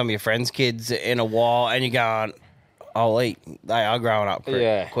seen some of your friends' kids in a while, and you're going, "I'll eat." They are growing up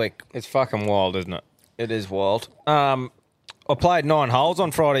quick. It's fucking wild, isn't it? It is wild. I played 9 holes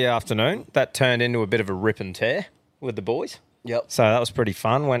on Friday afternoon. That turned into a bit of a rip and tear with the boys. Yep. So that was pretty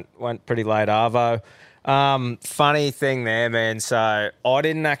fun. Went pretty late arvo. Funny thing there, man. So I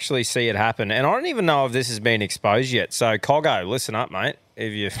didn't actually see it happen, and I don't even know if this has been exposed yet. So Coggo, listen up, mate.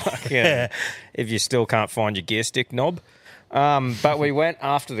 If you fucking, if you still can't find your gear stick knob, But we went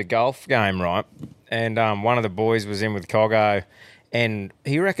after the golf game, right? And one of the boys was in with Coggo, and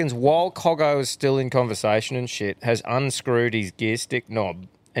he reckons while Coggo was still in conversation and shit, has unscrewed his gear stick knob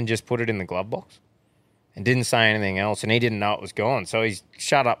and just put it in the glove box and didn't say anything else, and he didn't know it was gone. So he's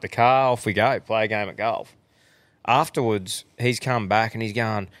shut up the car, off we go, play a game of golf. Afterwards, he's come back and he's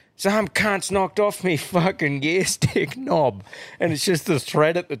going, some cunt's knocked off me fucking gear stick knob. And it's just the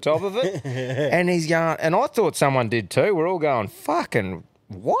thread at the top of it. And he's going, and I thought someone did too. We're all going, fucking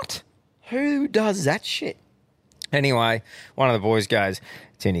what? Who does that shit? Anyway, one of the boys goes,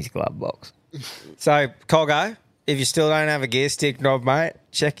 it's in his glove box. So, Coggo, if you still don't have a gear stick knob, mate,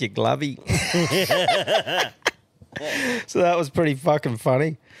 check your glovey. So that was pretty fucking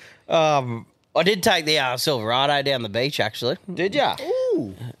funny. I did take the Silverado down the beach, actually. Did ya?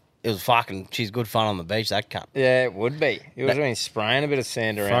 Ooh. It was fucking, she's good fun on the beach, that cunt. Yeah, it would be. It would have been spraying a bit of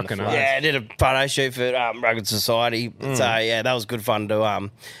sand around Fucking the nice. floor. Yeah, I did a photo shoot for Rugged Society. So, yeah, that was good fun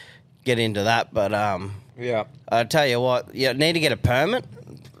to get into that. But Yeah. I tell you what, you need to get a permit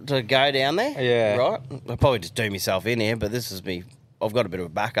to go down there. Yeah. Right? I'll probably just do myself in here, but this is me. I've got a bit of a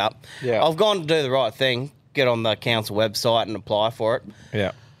backup. Yeah. I've gone to do the right thing, get on the council website and apply for it.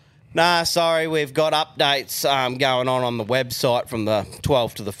 Yeah. Nah, sorry, we've got updates going on the website from the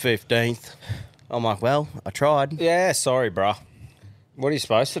 12th to the 15th. I'm like, well, I tried. Yeah, sorry, bruh. What are you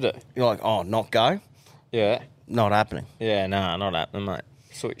supposed to do? You're like, oh, not go? Yeah. Not happening. Yeah, nah, not happening, mate.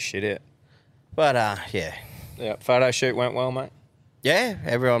 Sort your shit out. But, yeah. Yeah, photo shoot went well, mate. Yeah,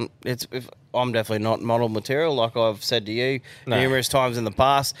 everyone, I'm definitely not model material, like I've said to you numerous times in the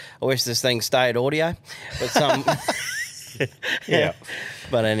past. I wish this thing stayed audio, but some... Yeah.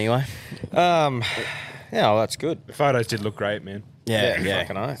 But anyway. Yeah, well, that's good. The photos did look great, man. Yeah.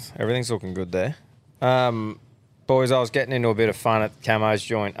 Fucking oath. Everything's looking good there. Boys, I was getting into a bit of fun at Camo's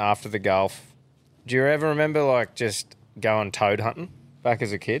joint after the golf. Do you ever remember, like, just going toad hunting back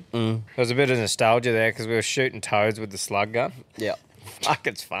as a kid? There was a bit of nostalgia there because we were shooting toads with the slug gun. Yeah. Fuck,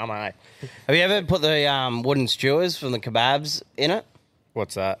 it's fun, eh? Have you ever put the wooden skewers from the kebabs in it?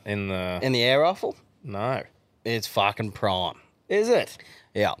 What's that? In the air rifle? No. It's fucking prime. Is it?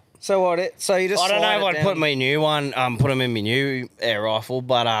 Yeah. So what? So you just I don't slide know if it I'd put down- my new one, put them in my new air rifle,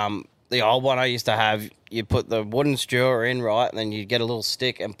 but the old one I used to have, you put the wooden skewer in, right, and then you get a little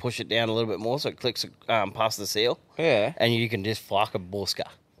stick and push it down a little bit more so it clicks past the seal. Yeah. And you can just fuck a busker.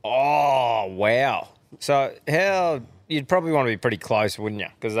 Oh, wow. So how... You'd probably want to be pretty close, wouldn't you?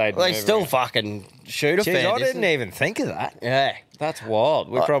 Because they Still fucking shoot a Jeez, fair I distance. didn't even think of that. Yeah. That's wild.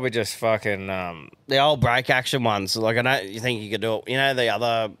 We probably just fucking... The old break action ones, like I know you think you could do it. You know the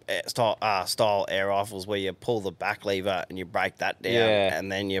other style air rifles where you pull the back lever and you break that down and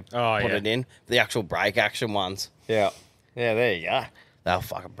then you put it in. The actual break action ones. Yeah. Yeah, there you go. They'll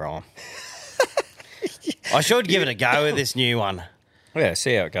fucking prime. I should give it a go with this new one. Yeah,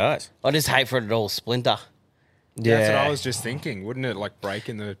 see how it goes. I just hate for it to all splinter. That's what I was just thinking. Wouldn't it like break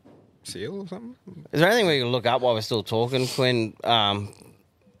in the seal or something? Is there anything we can look up while we're still talking, Quinn?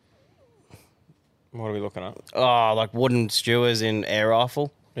 What are we looking at? Oh, like wooden skewers in air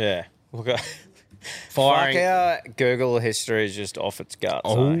rifle. Yeah. Look at... Firing. Fuck, our Google history is just off its guts.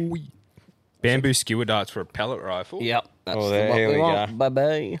 eh? Bamboo skewer darts for a pellet rifle. Yep. That's there what here we want. go.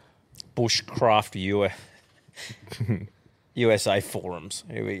 Bye-bye. Bushcraft USA forums.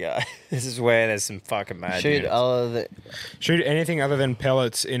 Here we go. This is where there's some fucking mad Shoot units. Shoot anything other than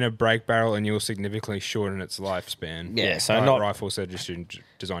pellets in a break barrel and you'll significantly shorten its lifespan. Yeah, so Light not... rifles are just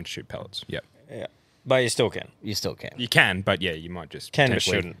designed to shoot pellets. Yep. Yeah. But you still can. You still can. You can, but yeah, you might just Can but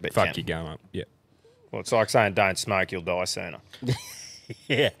potentially shouldn't, but fuck can. your gun up. Yeah. Well, it's like saying don't smoke, you'll die sooner.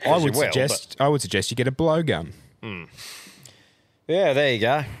 Yeah. I would you will, suggest you get a blowgun. Yeah, there you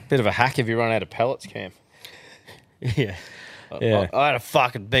go. Bit of a hack if you run out of pellets, Cam. Yeah. Yeah. I had a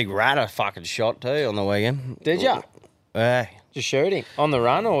fucking big rat I fucking shot too on the weekend. Did ya? Yeah. Just shooting? On the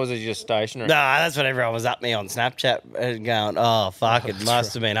run, or was it just stationary? No, that's what everyone was up me on Snapchat and going, oh, fuck, it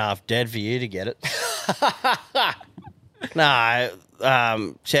must have been half dead for you to get it. No,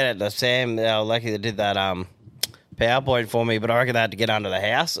 shout out to Sam. They were lucky they did that PowerPoint for me, but I reckon they had to get under the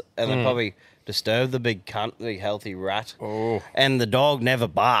house and they probably disturbed the big cunt, the healthy rat. Oh. And the dog never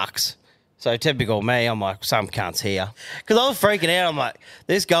barks. So typical me, I'm like, some cunt's here. Because I was freaking out. I'm like,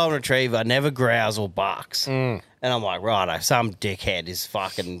 this golden retriever never growls or barks. And I'm like, righto, some dickhead is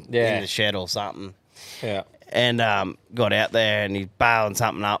fucking in the shed or something. Yeah. And got out there and he's bailing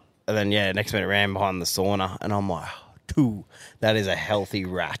something up. And then, next minute ran behind the sauna. And I'm like, dude, that is a healthy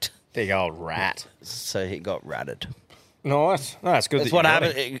rat. Big old rat. So he got ratted. Nice. No, it's good That's that what you got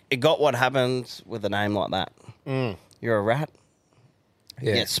happened. it. It got what happens with a name like that. You're a rat. You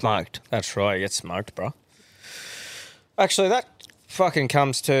Yeah. get smoked. That's right. You get smoked, bro. Actually, that fucking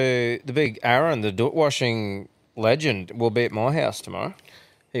comes to the big Aaron, the doot washing legend, will be at my house tomorrow.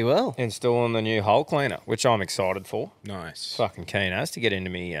 He will. Installing the new hole cleaner, which I'm excited for. Nice. Fucking keen as to get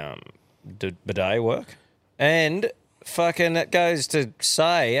into me bidet work. And fucking it goes to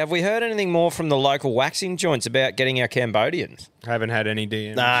say, have we heard anything more from the local waxing joints about getting our Cambodians? Haven't had any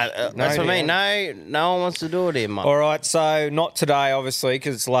DMs. Nah, that's what I mean. No one wants to do it here, mate. All right, so not today, obviously,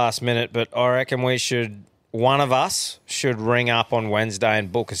 because it's last minute, but I reckon one of us should ring up on Wednesday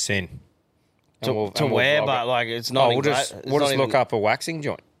and book us in. To where, but like it's not. We'll just look up a waxing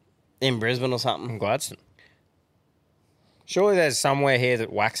joint in Brisbane or something. In Gladstone. Surely there's somewhere here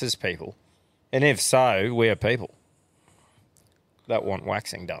that waxes people, and if so, we are people that want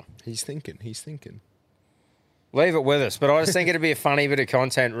waxing done. He's thinking. Leave it with us, but I just think it'd be a funny bit of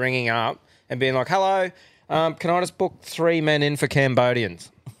content ringing up and being like, "Hello, can I just book 3 men in for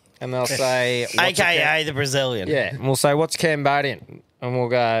Cambodians?" And they'll say, AKA the Brazilian. Yeah, and we'll say, "What's Cambodian?" And we'll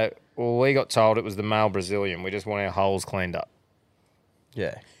go, "Well, we got told it was the male Brazilian. We just want our holes cleaned up."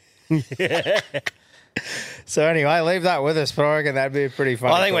 Yeah. So anyway, leave that with us, but I reckon that'd be a pretty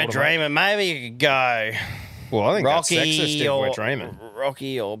funny. I think we're dreaming. Maybe you could go Well, I think Rocky that's sexist if or we're dreaming.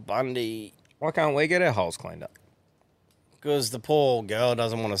 Rocky or Bundy. Why can't we get our holes cleaned up? Because the poor girl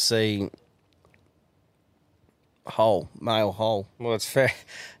doesn't want to see male hole. Well, it's fair.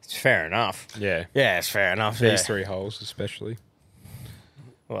 It's fair enough. Yeah. Yeah, it's fair enough. These 3 holes especially.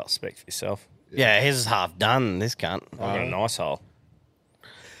 Well, speak for yourself. Yeah, his is half done. This cunt. I got a nice hole.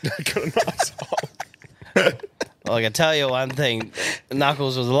 Got a nice hole. Well, I can tell you one thing.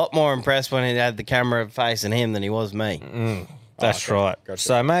 Knuckles was a lot more impressed when he had the camera facing him than he was me. That's right. Gotcha.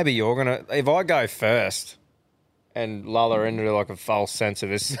 So maybe you're going to... If I go first and lull her into like a false sense of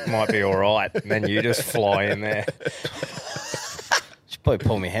this might be all right, and then you just fly in there. Should probably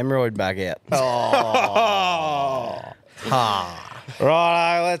pull my hemorrhoid back out.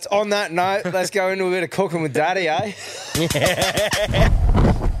 Right, on that note, let's go into a bit of cooking with Daddy, eh?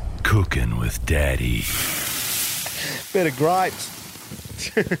 Cooking with Daddy. Bit of grapes.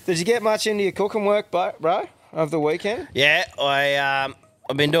 Did you get much into your cooking work, bro, over the weekend? Yeah,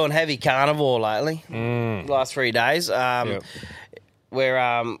 I've been doing heavy carnivore lately. The last 3 days. Yep.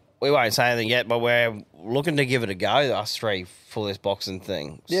 We won't say anything yet, but we're looking to give it a go, us 3, for this boxing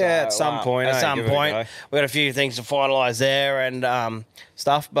thing. Yeah, So, at some point. At some give it a point, go. we got a few things to finalise there and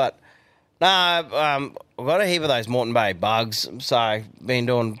stuff, but no, I've got a heap of those Moreton Bay bugs, so been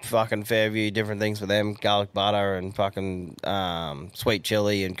doing fucking fair few different things with them, garlic butter and fucking sweet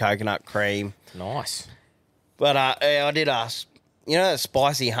chili and coconut cream. Nice. But I did ask, that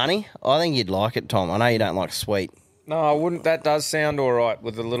spicy honey? I think you'd like it, Tom. I know you don't like sweet. No, I wouldn't. That does sound all right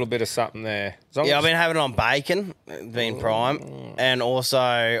with a little bit of something there. Yeah, I've been having it on bacon, been prime, and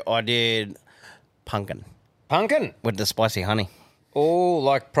also I did pumpkin Pumpkin? with the spicy honey. Oh,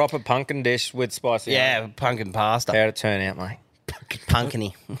 like proper pumpkin dish with spicy Yeah, honey. pumpkin pasta. How'd it turn out, mate?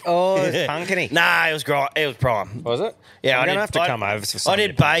 Pumpkin-y. Oh, it's pumpkin-y. Nah, it was prime. Was it? Yeah, I'm going to have to come over for I something.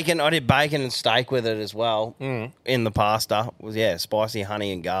 did bacon and steak with it as well in the pasta. It was spicy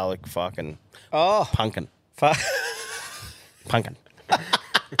honey and garlic fucking pumpkin. Pumpkin.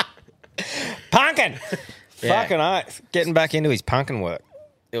 Pumpkin! Yeah. Fucking oath. Getting back into his pumpkin work.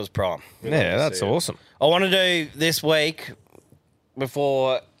 It was prime. Yeah, that's awesome. I want to do this week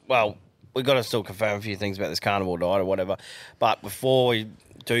before, we've got to still confirm a few things about this carnivore diet or whatever, but before we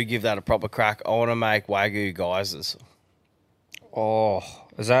do give that a proper crack, I want to make Wagyu geysers. Oh,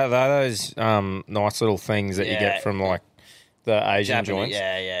 is that those nice little things that you get from like the Asian joints?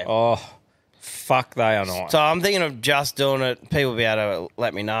 Yeah. Oh, fuck, they are nice. So I'm thinking of just doing it. People will be able to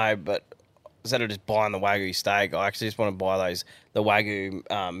let me know, but instead of just buying the Wagyu steak, I actually just want to buy the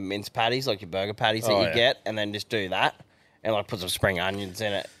Wagyu mince patties, like your burger patties that you get, and then just do that and like put some spring onions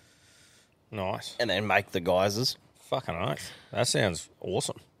in it. Nice. And then make the geysers. Fucking oath. That sounds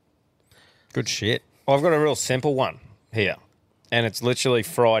awesome. Good shit. I've got a real simple one here, and it's literally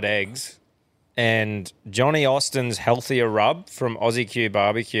fried eggs and Johnny Austin's healthier rub from Aussie Q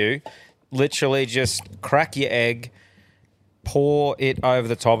Barbecue. Literally just crack your egg, pour it over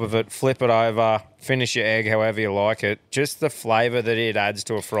the top of it, flip it over, finish your egg however you like it. Just the flavour that it adds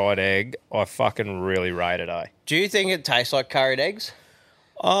to a fried egg, I fucking really rate it, eh? Do you think it tastes like curried eggs?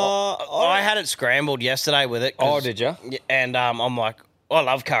 I had it scrambled yesterday with it. Oh, did you? And I'm like, I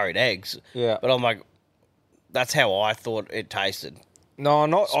love curried eggs. Yeah. But I'm like, that's how I thought it tasted. No,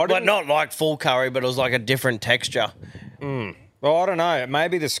 But not like full curry, but it was like a different texture. Well, I don't know.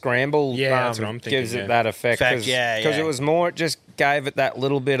 Maybe the scramble that's what I'm thinking, gives it that effect. Because it was more, it just gave it that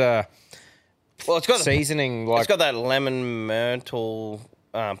little bit of it's got seasoning. Like it's got that lemon, myrtle,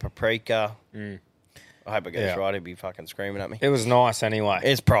 paprika. I hope it goes right. He'd be fucking screaming at me. It was nice anyway.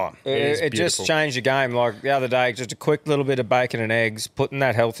 It's prime. It just changed the game. Like the other day, just a quick little bit of bacon and eggs, putting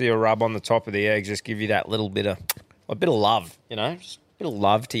that healthier rub on the top of the eggs, just give you that little bit of love, you know? Just a bit of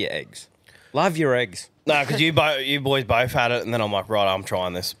love to your eggs. Love your eggs. No, because you boys both had it, and then I'm like, right, I'm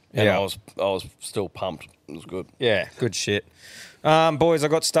trying this. And I was still pumped. It was good. Yeah, good shit. Boys, I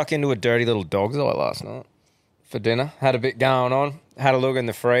got stuck into a dirty little dog's eye last night for dinner. Had a bit going on. Had a look in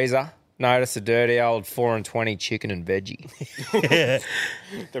the freezer. Noticed a dirty old 4 and 20 chicken and veggie.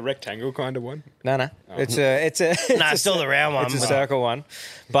 The rectangle kind of one? No. Oh. It's still the round one. It's a circle one.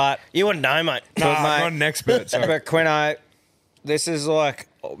 But you wouldn't know, mate. No, I'm not an expert. So. But Quino, this is like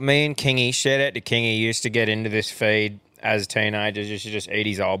me and Kingy. Shout out to Kingy. Used to get into this feed as teenagers. Used to just eat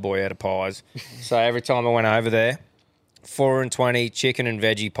his old boy out of pies. So every time I went over there, 4 and 20 chicken and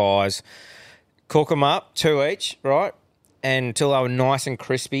veggie pies. Cook them up, 2 each, right? And until they were nice and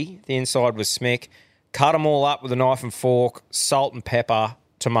crispy, the inside was smick. Cut them all up with a knife and fork, salt and pepper,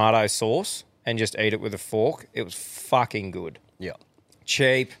 tomato sauce, and just eat it with a fork. It was fucking good. Yeah.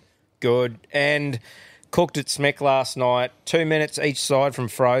 Cheap, good. And cooked it smick last night. 2 minutes each side from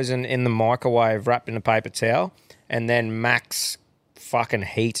frozen in the microwave, wrapped in a paper towel. And then max fucking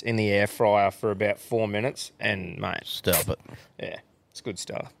heat in the air fryer for about 4 minutes. And, mate. Stop it. Yeah, it's good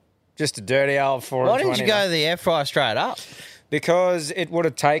stuff. Just a dirty old 4 Why and 20. didn't you go to the air fryer straight up? Because it would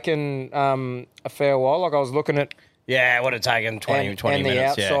have taken a fair while. Like I was looking at... Yeah, it would have taken 20 minutes. And the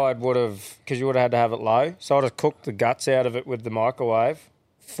outside would have... Because you would have had to have it low. So I just cooked the guts out of it with the microwave.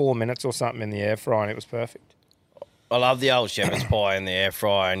 4 minutes or something in the air fryer, and it was perfect. I love the old shepherd's pie in the air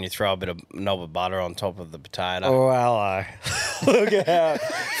fryer, and you throw a bit of knob of butter on top of the potato. Oh, hello. Look out.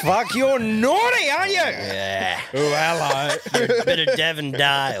 Fuck, you're naughty, aren't you? Yeah. Oh, hello. You're a bit of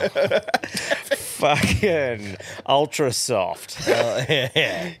Devondale. Fucking ultra soft.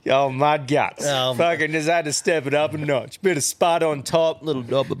 Yeah. Oh, mud guts. Fucking just had to step it up a notch. Bit of spud on top, little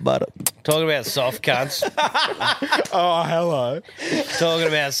knob of butter. Talking about soft cunts. Oh, hello. Talking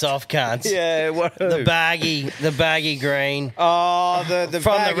about soft cunts. Yeah, what? The baggy green. Oh, the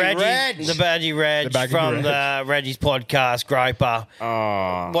from baggy the Reggie, Reg. the baggy Reg from the Reggie's podcast, Groper.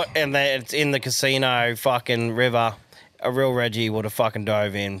 Oh, and it's in the casino fucking river. A real Reggie would have fucking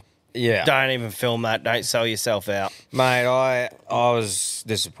dove in. Yeah. Don't even film that. Don't sell yourself out, mate. I was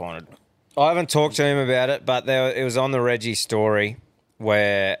disappointed. I haven't talked to him about it, but it was on the Reggie story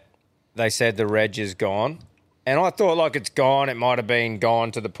where they said the Reg is gone. And I thought, like, it's gone. It might have been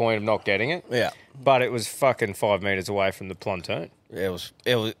gone to the point of not getting it. Yeah. But it was fucking 5 metres away from the pontoon. It was.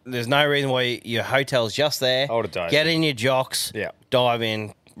 There's no reason why your hotel's just there. I would have dove. Get in your jocks. Yeah. Dive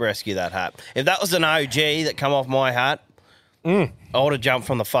in. Rescue that hat. If that was an OG that come off my hat, I would have jumped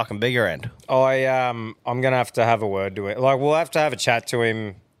from the fucking bigger end. I'm going to have a word to him. Like, we'll have to have a chat to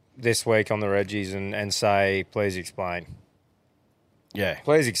him this week on the Reggies and say, please explain. Yeah.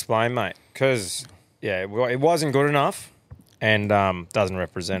 Please explain, mate. Because, yeah, it wasn't good enough and doesn't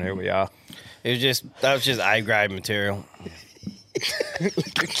represent who we are. That was just A-grade material.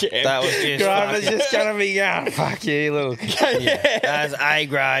 That was just... Grover's just going to be going, fuck you, little... Yeah, that was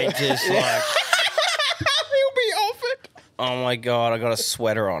A-grade, just like... He'll be off it. Oh, my God, I got a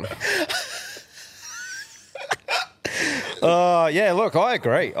sweater on. Yeah, look, I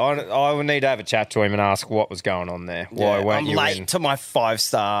agree. I would need to have a chat to him and ask what was going on there. Why weren't you late to my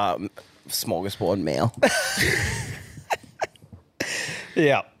 5-star smorgasbord meal.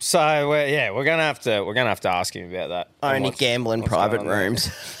 Yeah. So we're gonna have to ask him about that. Only gambling private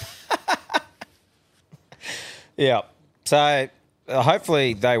rooms. Yeah. So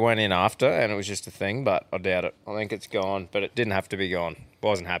hopefully they went in after and it was just a thing, but I doubt it. I think it's gone, but it didn't have to be gone.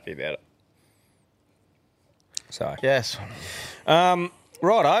 Wasn't happy about it. So yes. Righto.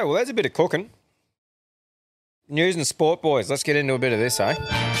 Well, there's a bit of cooking. News and sport, boys. Let's get into a bit of this, eh?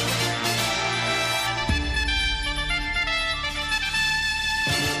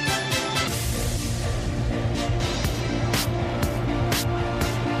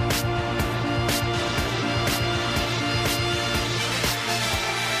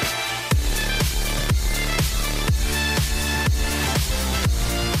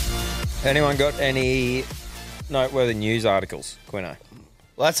 Anyone got any noteworthy news articles, Quino?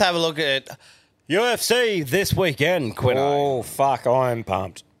 Let's have a look at UFC this weekend, Quino. Oh, fuck, I'm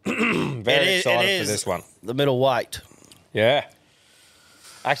pumped. Very excited for this one. The middleweight. Yeah.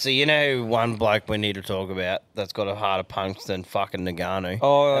 Actually, you know one bloke we need to talk about that's got a harder punch than fucking Nagano.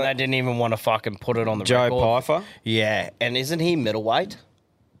 Oh, and they didn't even want to fucking put it on the Joe record. Pyfer? Yeah. And isn't he middleweight?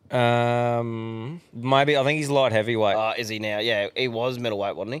 Maybe. I think he's light heavyweight. Is he now? Yeah, he was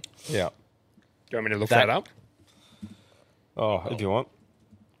middleweight, wasn't he? Yeah. Do you want me to look that up? Oh, if you want.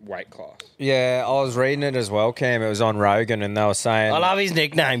 weight class. Yeah, I was reading it as well, Cam. It was on Rogan, and they were saying, I love his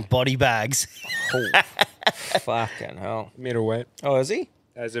nickname, Body Bags. oh, fucking hell. Middleweight. Oh, is he?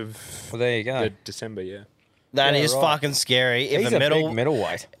 As of Well, there you go. December, yeah. That is right. fucking scary. If He's a big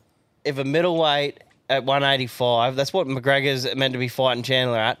middleweight. If a middleweight at 185, that's what McGregor's meant to be fighting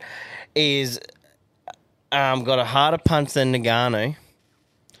Chandler at, is got a harder punch than Ngannou.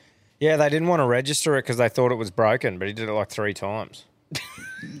 Yeah, they didn't want to register it because they thought it was broken, but he did it like 3 times.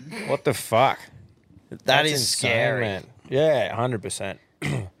 What the fuck? That's insane, scary. man. Yeah, 100%.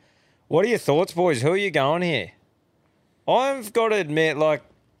 What are your thoughts, boys? Who are you going here? I've got to admit, like,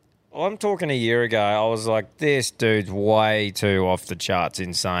 I'm talking a year ago, I was like, this dude's way too off the charts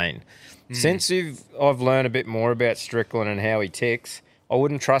insane. Since I've learned a bit more about Strickland and how he ticks, I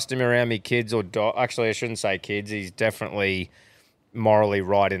wouldn't trust him around me kids or actually, I shouldn't say kids. He's definitely morally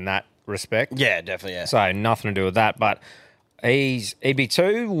right in that respect. Yeah, definitely, yeah. So nothing to do with that, but he'd be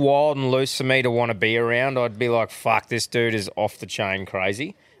too wild and loose for me to want to be around. I'd be like, fuck, this dude is off the chain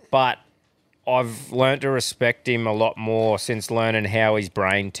crazy. But I've learned to respect him a lot more since learning how his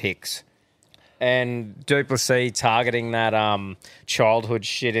brain ticks. And Duplessis targeting that childhood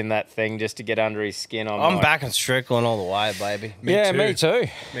shit in that thing just to get under his skin. I'm backing Strickland all the way, baby. Me too.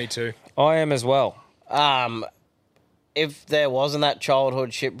 Me too. I am as well. If there wasn't that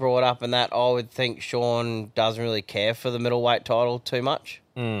childhood shit brought up and that, I would think Sean doesn't really care for the middleweight title too much.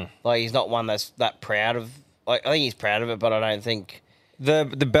 Like, he's not one that's that proud of. Like, I think he's proud of it, but I don't think The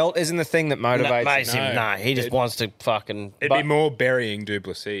belt isn't the thing that motivates him. No, he just wants to fucking. It'd be more burying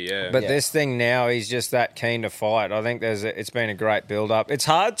Duplessis, yeah. But this thing now, he's just that keen to fight. I think it's been a great build-up. It's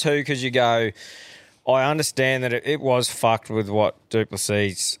hard, too, because you go, I understand that it was fucked with what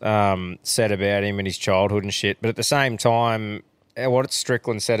Duplessis said about him and his childhood and shit, but at the same time, what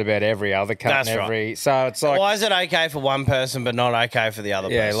Strickland said about every other cut. That's right. So it's like, why is it okay for one person but not okay for the other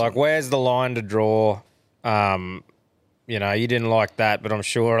person? yeah, like, where's the line to draw? You know, you didn't like that, but I'm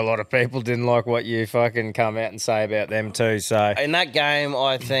sure a lot of people didn't like what you fucking come out and say about them too. So in that game,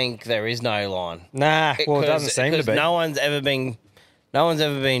 I think there is no line. Nah, well, it doesn't seem to be. No one's ever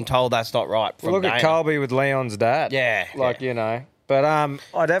been told that's not right. From Look at Colby with Leon's dad. Yeah, you know. But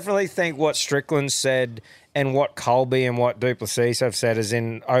I definitely think what Strickland said and what Colby and what Duplessis have said is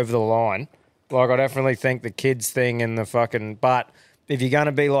in over the line. Like, I definitely think the kids thing and the fucking... But if you're going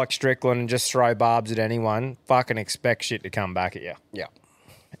to be like Strickland and just throw barbs at anyone, fucking expect shit to come back at you. Yeah.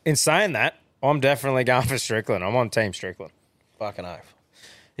 In saying that, I'm definitely going for Strickland. I'm on Team Strickland. Fucking oath.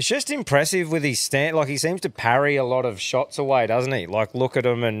 It's just impressive with his stand. Like, he seems to parry a lot of shots away, doesn't he? Like, look at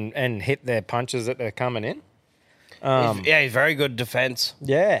them and hit their punches that they're coming in. He's very good defence.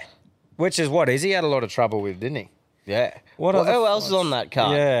 Yeah. Which is what Izzy had a lot of trouble with, didn't he? Yeah. Who else is on that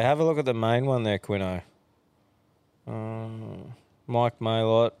card? Yeah, have a look at the main one there, Quino. Mike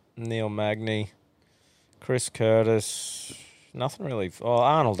Maylott, Neil Magny, Chris Curtis. Nothing really. Oh,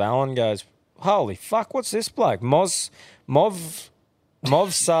 Arnold Allen goes, holy fuck, what's this bloke? Movsar.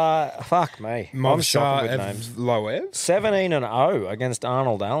 Fuck me. I'm shocking with names. Loev? 17-0 against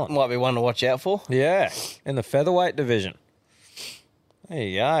Arnold Allen. Might be one to watch out for. Yeah, in the featherweight division. There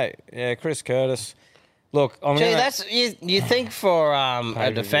you go. Yeah, Chris Curtis. Look, that's you think for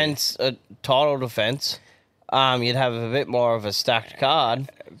a defense, a title defense, you'd have a bit more of a stacked card.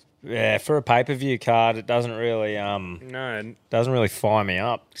 Yeah, for a pay-per-view card, it doesn't really doesn't really fire me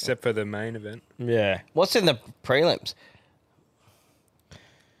up. Except for the main event. Yeah. What's in the prelims?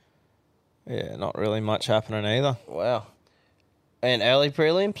 Yeah, not really much happening either. Wow. And early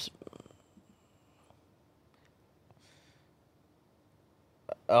prelims?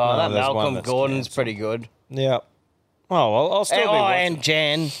 Oh, that Malcolm Gordon's pretty good. Yeah. Oh, well, I'll still be watching. And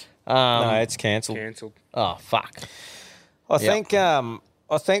Jan. No, it's cancelled. Oh, fuck. I think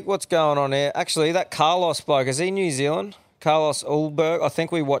what's going on here... Actually, that Carlos bloke, is he New Zealand? Carlos Ulberg. I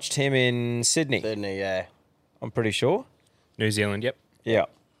think we watched him in Sydney. Sydney, yeah. I'm pretty sure. New Zealand, yep. Yeah.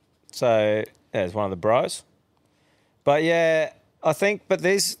 So, yeah, he's one of the bros. But, yeah, I think... But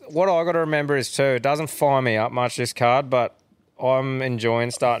what I got to remember is, too, it doesn't fire me up much, this card, but... I'm enjoying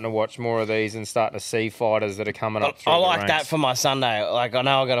starting to watch more of these and starting to see fighters that are coming up through I the like ranks. that for my Sunday. Like, I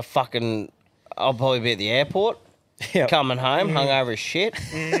know I got to fucking... I'll probably be at the airport, coming home, hungover as shit.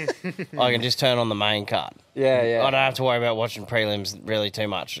 I can just turn on the main card. Yeah, yeah. I don't have to worry about watching prelims really too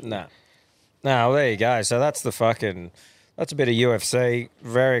much. No, well, there you go. So that's that's a bit of UFC.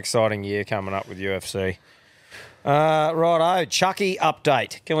 Very exciting year coming up with UFC. Righto, Chucky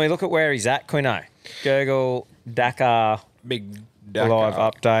update. Can we look at where he's at, Quino? Google Dakar. Big Dakar. Live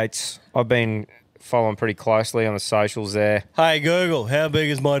updates. I've been following pretty closely on the socials there. Hey, Google, how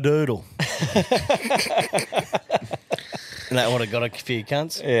big is my doodle? And that would have got a few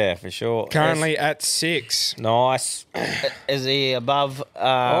cunts. Yeah, for sure. Currently at 6. Nice. Is he above?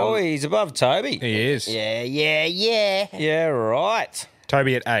 He's above Toby. He is. Yeah. Yeah, right.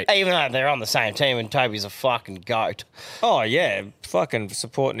 Toby at 8. Even though they're on the same team and Toby's a fucking goat. Oh, yeah, fucking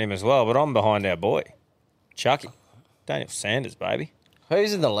supporting him as well, but I'm behind our boy, Chucky. Daniel Sanders, baby.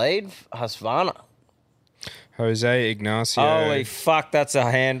 Who's in the lead? Husqvarna. Jose Ignacio. Holy fuck, that's a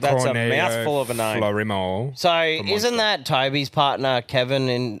Cornelio mouthful of a name. Florimol. So isn't that Toby's partner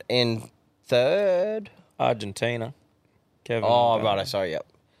Kevin in third? Argentina. Kevin. Oh, right. Sorry. Yep.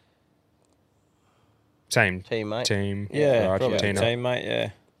 Same Teammate. team. Yeah, for probably Argentina. teammate, yeah.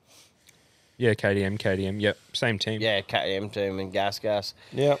 Yeah, KDM. Yep, same team. Yeah, KTM team and Gas.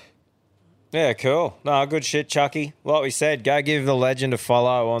 Yep. Yeah, cool. No, good shit, Chucky. Like we said, go give the legend a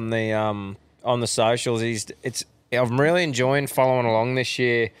follow on the socials. I'm really enjoying following along this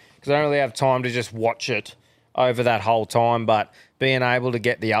year because I don't really have time to just watch it over that whole time, but being able to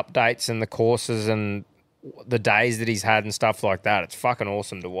get the updates and the courses and the days that he's had and stuff like that, it's fucking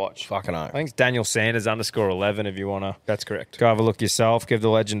awesome to watch. Fucking I think it's Daniel Sanders _11 if you want to. That's correct. Go have a look yourself. Give the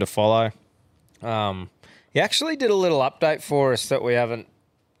legend a follow. He actually did a little update for us that we haven't.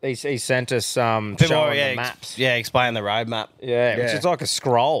 He sent us showing the maps. Explain the roadmap. Yeah, which Yeah. is like a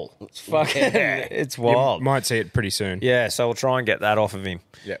scroll. It's fucking. It's You wild. might see it pretty soon. Yeah, so we'll try and get that off of him.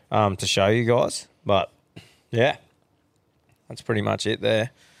 Yeah. To show you guys. But yeah, that's pretty much it there.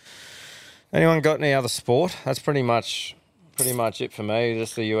 Anyone got any other sport? That's pretty much it for me.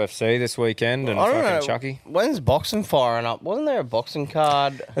 Just the UFC this weekend and I don't fucking know. Chucky. When's boxing firing up? Wasn't there a boxing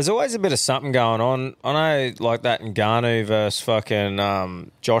card? There's always a bit of something going on. I know, like that Ngannou versus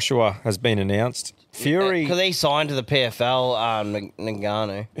fucking Joshua has been announced. Fury. Because he signed to the PFL,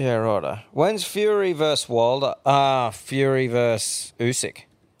 Ngannou. Yeah, righto. When's Fury versus Wilder? Fury versus Usyk.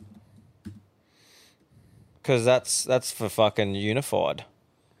 Because that's for fucking unified.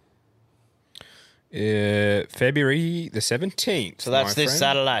 February the 17th. So that's my this friend.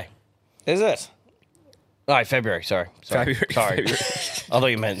 Saturday. Is it? Oh, February. Sorry. February. I thought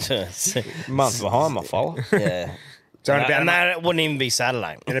you meant. Month behind my follow. Yeah. So in And that wouldn't even be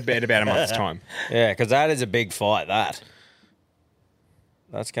Saturday. in about a month's time. Yeah, because that is a big fight,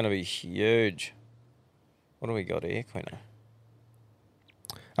 That's going to be huge. What do we got here, Quino?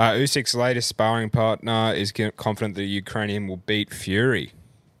 Usyk's latest sparring partner is confident the Ukrainian will beat Fury.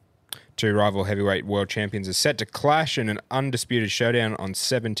 Two rival heavyweight world champions are set to clash in an undisputed showdown on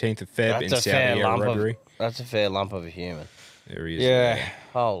 17th of Feb in Saudi Arabia. That's a fair lump of a human. There he is. Yeah.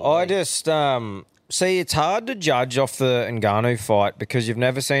 Holy. I just see it's hard to judge off the Ngannou fight because you've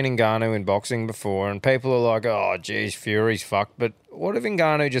never seen Ngannou in boxing before, and people are like, "Oh, geez, Fury's fucked." But what if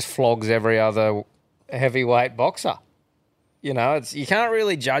Ngannou just flogs every other heavyweight boxer? You know, you can't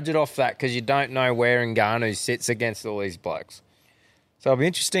really judge it off that because you don't know where Ngannou sits against all these blokes. So it'll be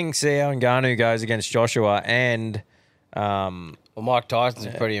interesting to see how Ngannou goes against Joshua and. Well, Mike Tyson's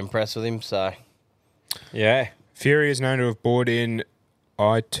pretty impressed with him, so. Yeah. Fury is known to have brought in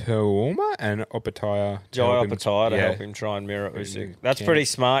Itooma and Opataya. Jai Opataya to help him try and mirror Usyk. That's pretty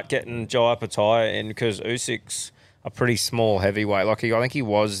smart getting Jai Opataya in because Usyk's a pretty small heavyweight. Like I think he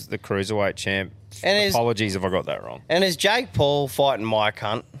was the cruiserweight champ. And apologies if I got that wrong. And is Jake Paul fighting Mike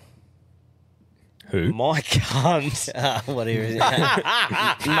Hunt? Who? Mike Hunt. Whatever it is.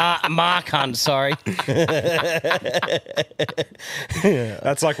 Mark Hunt, sorry.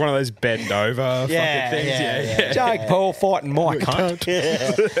 That's like one of those bend over fucking things. yeah. Jake Paul fighting Mike Hunt.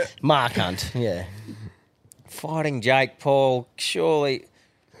 Mark Hunt, yeah. Fighting Jake Paul, surely.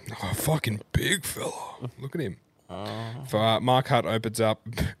 Oh, fucking big fella. Look at him. For Mark Hunt opens up.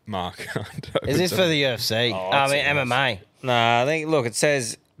 Mark Hunt. Is this for the UFC? I mean, MMA. Nah, I think, look, it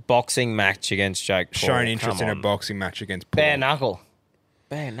says boxing match against Jake Paul. Shown interest Come in a on. boxing match against Paul. Bare Knuckle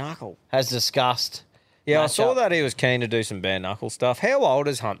Bare knuckle. has discussed. Yeah, I saw matchup. that he was keen to do some bare knuckle stuff. How old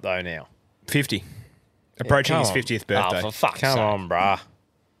is Hunt, though, now? 50. Approaching come his on. 50th Oh, birthday. for fuck's Come sake. on, bruh.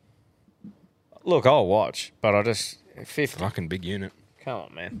 Look, I'll watch, but I just... 50. Fucking big unit. Come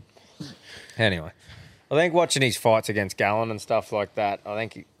on, man. Anyway, I think watching his fights against Gallen and stuff like that, I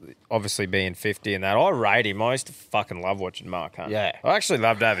think obviously being 50 and that, I rate him. I used to fucking love watching Mark Hunt. Yeah. I actually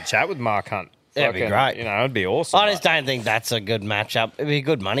love to have a chat with Mark Hunt. Yeah, it'd be Fucking, great. You know, it'd be awesome. I just don't think that's a good matchup. It'd be a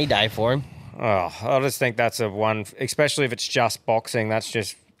good money day for him. Oh, I just think that's a one, especially if it's just boxing, that's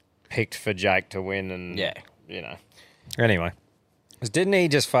just picked for Jake to win and, Yeah. you know. Anyway, 'cause didn't he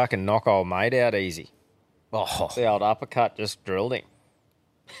just fucking knock old mate out easy? Oh, The old uppercut just drilled him.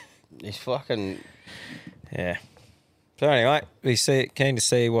 he's fucking. Yeah. So anyway, keen to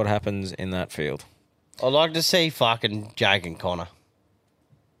see what happens in that field. I'd like to see fucking Jake and Connor.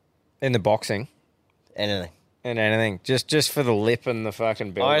 In the boxing. Anything. in anything. Just for the lip and the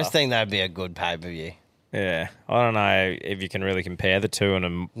fucking build. I just think that'd be a good pay-per-view. Yeah. I don't know if you can really compare the two in a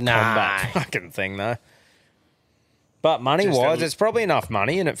combat fucking thing, though. But money-wise, it's probably enough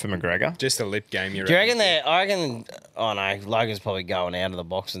money in it for McGregor. Just a lip game, Do you reckon that? I reckon. Oh no, Logan's probably going out of the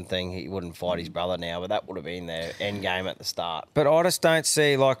boxing thing. He wouldn't fight his brother now, but that would have been their end game at the start. But I just don't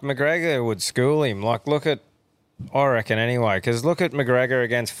see, like, McGregor would school him. Like, look at, I reckon anyway, because look at McGregor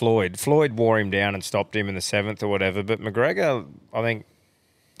against Floyd. Floyd wore him down and stopped him in the 7th or whatever, but McGregor, I think,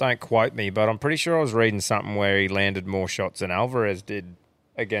 don't quote me, but I'm pretty sure I was reading something where he landed more shots than Alvarez did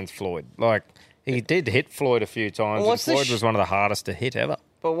against Floyd. Like, he did hit Floyd a few times, and Floyd was one of the hardest to hit ever.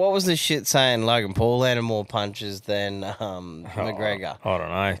 But what was the shit saying Logan Paul landed more punches than McGregor? I don't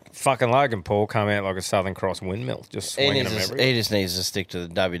know. Fucking Logan Paul come out like a Southern Cross windmill, just swinging them everywhere. He just needs to stick to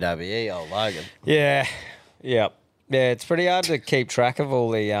the WWE, old Logan. Yeah. Yep. Yeah, it's pretty hard to keep track of all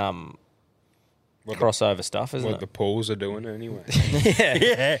the crossover stuff, isn't it? What the Pauls are doing anyway.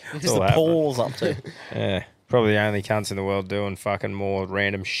 Yeah. Just the Paul's up to. Yeah. Probably the only cunts in the world doing fucking more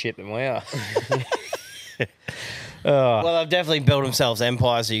random shit than we are. Well, they've definitely built themselves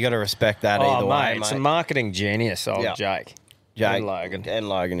empires, so you got to respect that either way, mate. It's a marketing genius, old Jake. And Logan. And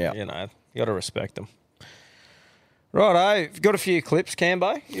Logan, yeah. You know, you got to respect them. Righto, you've got a few clips,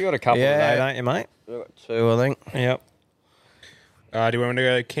 Cambo. You got a couple today, don't you, mate? I've got 2, I think. Yep. Do we want to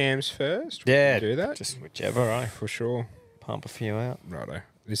go Cams first? Yeah. Do that? Just whichever, eh? For sure. Pump a few out. Righto.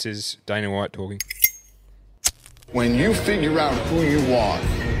 This is Dana White talking. When you figure out who you are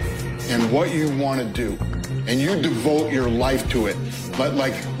and what you want to do, and you devote your life to it, but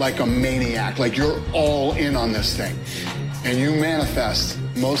like a maniac, like you're all in on this thing, and you manifest,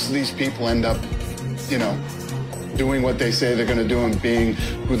 most of these people end up, doing what they say they're going to do and being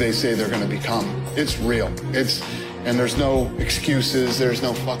who they say they're going to become. It's real. And there's no excuses. There's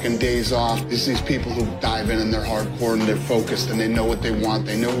no fucking days off. It's these people who dive in and they're hardcore and they're focused and they know what they want.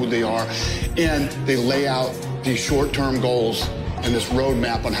 They know who they are. And they lay out these short-term goals and this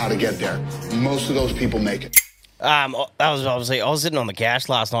roadmap on how to get there. Most of those people make it. That was obviously, I was sitting on the couch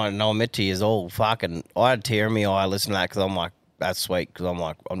last night and I'll admit to you, is all fucking, I had a tear in my eye listening to that because I'm like, that's sweet, because I'm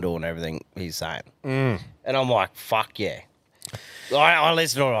like, I'm doing everything he's saying. And I'm like, fuck yeah. I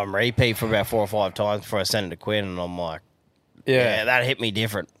listened to it on repeat for about 4 or 5 times before I sent it to Quinn, and I'm like, yeah, that hit me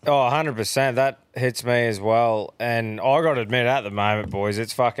different. Oh, 100%. That hits me as well. And I got to admit, at the moment, boys,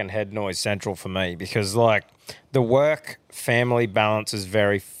 it's fucking head noise central for me because, like, the work-family balance is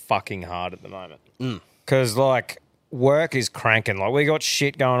very fucking hard at the moment. Because, like, work is cranking. Like, we got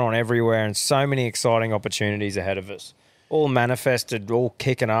shit going on everywhere and so many exciting opportunities ahead of us. All manifested, all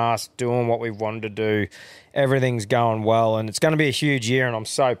kicking ass, doing what we've wanted to do. Everything's going well, and it's going to be a huge year, and I'm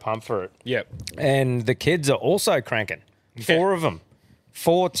so pumped for it. Yep. And the kids are also cranking. 4 of them.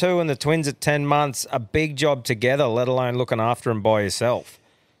 4, 2, and the twins at 10 months. A big job together, let alone looking after them by yourself.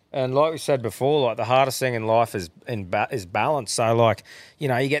 And like we said before, like the hardest thing in life is balance. So, like, you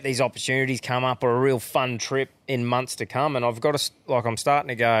get these opportunities come up or a real fun trip in months to come, and I've got to, like, I'm starting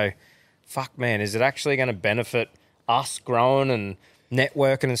to go, fuck, man, is it actually going to benefit us growing and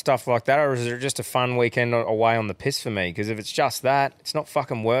networking and stuff like that, or is it just a fun weekend away on the piss for me? Because if it's just that, it's not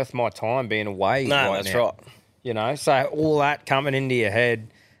fucking worth my time being away. No, that's right. So all that coming into your head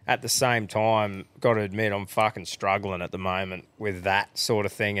at the same time, got to admit, I'm fucking struggling at the moment with that sort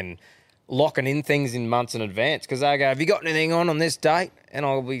of thing and locking in things in months in advance. Because they go, have you got anything on this date? And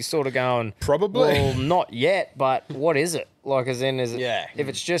I'll be sort of going, probably. Well, not yet, but what is it? Like, as in, is it? Yeah. If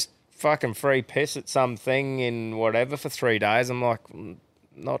it's just fucking free piss at something in whatever for 3 days, I'm like,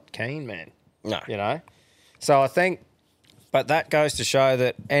 not keen, man. No. So I think, but that goes to show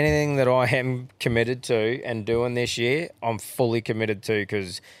that anything that I am committed to and doing this year, I'm fully committed to,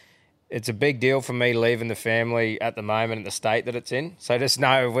 because it's a big deal for me leaving the family at the moment in the state that it's in. So just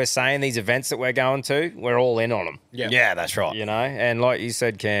know if we're saying these events that we're going to, we're all in on them. Yeah, that's right. And like you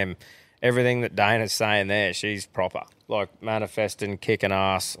said, Cam, everything that Dana's saying there, she's proper. Like manifesting, kicking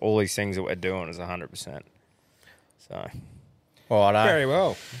ass, all these things that we're doing is 100%. So, all right, very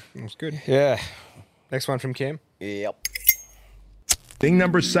well. That's good. Yeah. Next one from Cam. Yep. Thing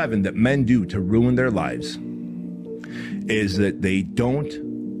number 7 that men do to ruin their lives is that they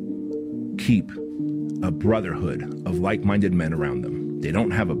don't keep a brotherhood of like-minded men around them. They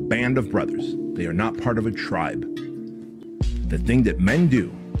don't have a band of brothers. They are not part of a tribe. The thing that men do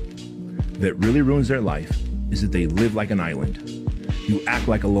that really ruins their life is that they live like an island. You act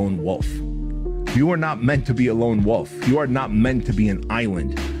like a lone wolf. You are not meant to be a lone wolf. You are not meant to be an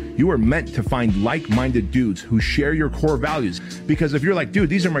island. You are meant to find like-minded dudes who share your core values. Because if you're like, dude,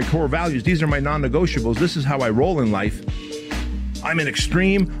 these are my core values, these are my non-negotiables, this is how I roll in life, I'm an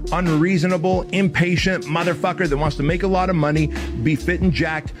extreme, unreasonable, impatient motherfucker that wants to make a lot of money, be fit and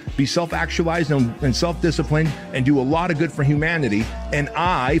jacked, be self-actualized and self-disciplined, and do a lot of good for humanity. And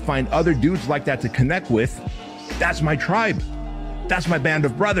I find other dudes like that to connect with. That's my tribe. That's my band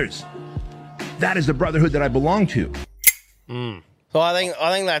of brothers. That is the brotherhood that I belong to. So I think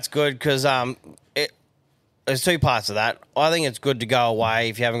that's good because there's two parts of that. I think it's good to go away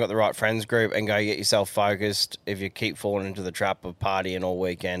if you haven't got the right friends group and go get yourself focused if you keep falling into the trap of partying all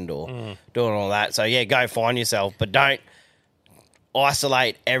weekend or doing all that. So, yeah, go find yourself, but don't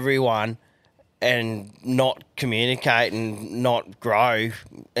isolate everyone and not communicate and not grow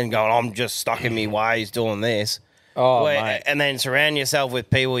and go, I'm just stuck in my ways doing this. Oh, mate. And then surround yourself with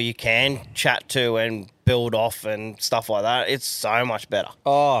people you can chat to and build off and stuff like that. It's so much better.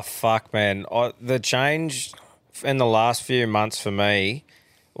 Oh, fuck, man. The change in the last few months for me,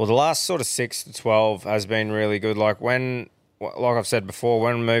 well, the last sort of 6 to 12 has been really good. Like I've said before,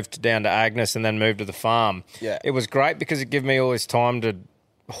 when I moved down to Agnes and then moved to the farm, it was great because it gave me all this time to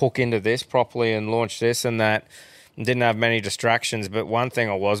hook into this properly and launch this and that. Didn't have many distractions, but one thing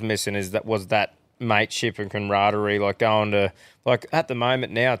I was missing was that mateship and camaraderie, like going to, like at the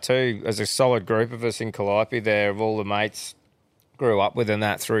moment now too, as a solid group of us in Calliope there, of all the mates grew up with and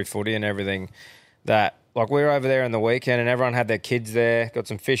that through footy and everything, that like we were over there on the weekend and everyone had their kids there, got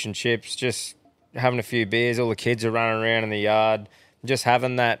some fish and chips, just having a few beers, all the kids are running around in the yard, just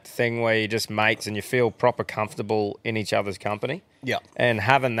having that thing where you're just mates and you feel proper comfortable in each other's company. Yeah. And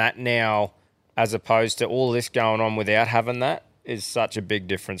having that now as opposed to all this going on without having that is such a big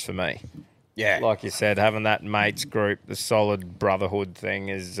difference for me. Yeah. Like you said, having that mates group, the solid brotherhood thing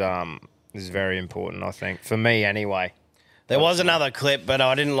is very important, I think. For me, anyway. There was another clip, but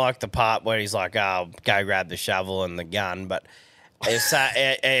I didn't like the part where he's like, oh, go grab the shovel and the gun. But it's,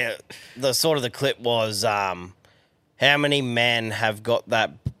 the sort of the clip was how many men have got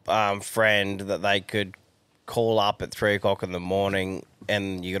that friend that they could call up at 3 o'clock in the morning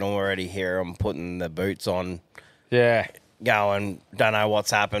and you can already hear them putting the boots on. Yeah. Going, don't know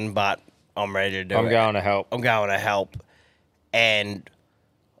what's happened, but I'm ready to do it. I'm going to help. I'm going to help. And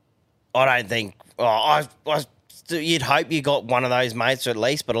I don't think... you'd hope you got one of those mates at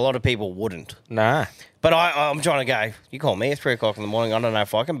least, but a lot of people wouldn't. Nah. But I'm trying to go, you call me at 3 o'clock in the morning, I don't know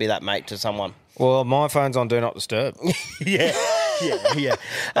if I can be that mate to someone. Well, my phone's on Do Not Disturb. Yeah.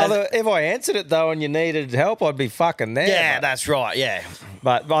 Although, if I answered it, though, and you needed help, I'd be fucking there. Yeah, mate. that's right, yeah.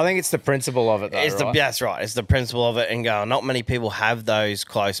 But I think it's the principle of it, though, right? That's right. It's the principle of it and go, not many people have those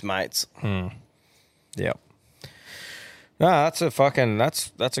close mates. Yep. No, that's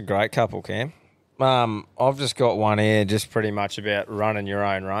a great couple, Cam. I've just got one here, just pretty much about running your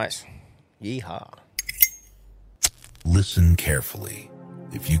own race. Yeehaw. Listen carefully.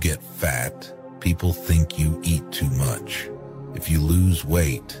 If you get fat, people think you eat too much. If you lose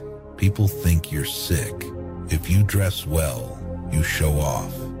weight, people think you're sick. If you dress well, you show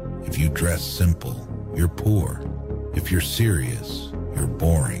off. If you dress simple, you're poor. If you're serious, you're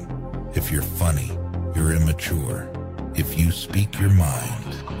boring. If you're funny, you're immature. If you speak your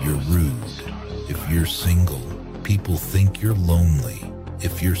mind, you're rude. If you're single, people think you're lonely.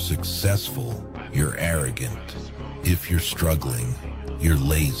 If you're successful, you're arrogant. If you're struggling, you're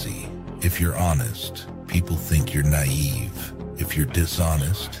lazy. If you're honest, people think you're naive. If you're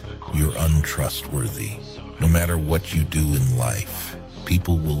dishonest, you're untrustworthy. No matter what you do in life,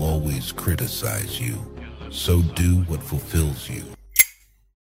 people will always criticize you. So do what fulfills you.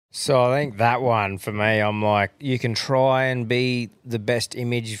 So I think that one, for me, I'm like, you can try and be the best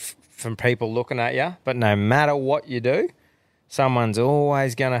image from people looking at you, but no matter what you do, someone's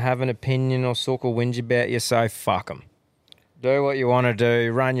always going to have an opinion or suck or whinge about you, so fuck them. Do what you want to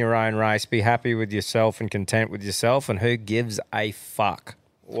do, run your own race, be happy with yourself and content with yourself, and who gives a fuck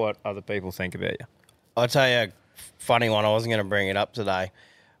what other people think about you? I'll tell you a funny one. I wasn't going to bring it up today,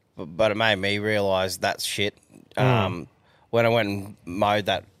 but it made me realise that's shit. When I went and mowed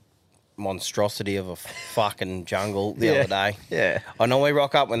that monstrosity of a fucking jungle the other day. Yeah. I normally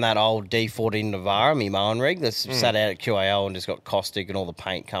rock up when that old D14 Navara, me mowing rig, that's sat out at QAL and just got caustic and all the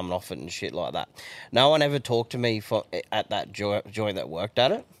paint coming off it and shit like that. No one ever talked to me at that joint that worked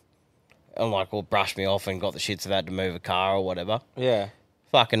at it. And like, well, brushed me off and got the shits about to move a car or whatever. Yeah.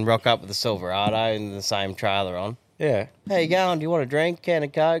 Fucking rock up with a Silverado and the same trailer on. Yeah. How you going? Do you want a drink? Can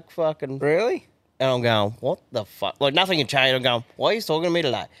of Coke? Fucking... Really? And I'm going, what the fuck? Like, nothing had changed. I'm going, why are you talking to me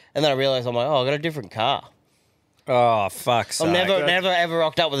today? And then I realised, I'm like, oh, I got a different car. Oh, fuck's sake. I've never, ever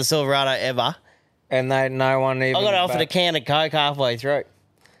rocked up with a Silverado ever. And no one even... I got offered a can of Coke halfway through.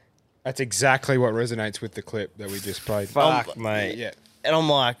 That's exactly what resonates with the clip that we just played. Fuck, mate. Yeah. And I'm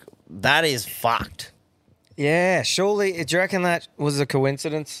like, that is fucked. Yeah, surely. Do you reckon that was a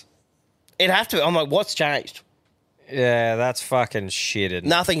coincidence? It'd have to. I'm like, what's changed? Yeah, that's fucking shit. Isn't it?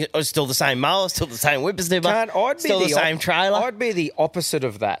 Nothing. It's still the same mower, still the same whippersnipper, I'd be still the same trailer. I'd be the opposite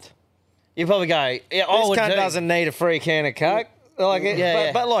of that. You probably go, yeah, I This would cunt do. doesn't need a free can of Coke. Like,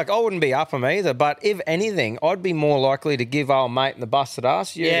 but like, I wouldn't be up him either. But if anything, I'd be more likely to give old mate in the busted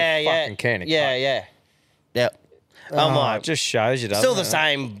ass you a fucking can of Coke. Yeah. Yep. I'm Oh, like, it just shows you, doesn't still it? the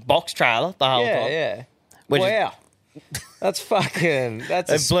same box trailer the whole time. Yeah. Which is- Wow. That's fucking.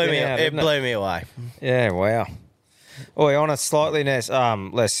 That's a It blew me. spin out, It isn't blew me away. Yeah, wow. Oi, on a slightly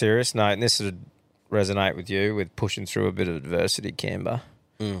less serious note, and this would resonate with you with pushing through a bit of adversity, Canberra.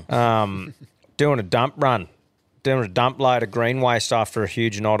 Doing a dump run, doing a dump load of green waste after a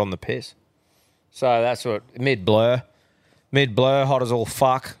huge night on the piss. So that's what mid blur, hot as all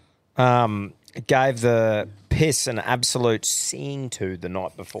fuck. It gave the piss an absolute seeing to the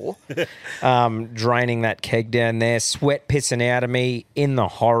night before, draining that keg down there, sweat pissing out of me in the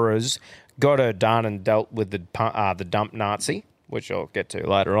horrors. Got her done and dealt with the dump Nazi, which I'll get to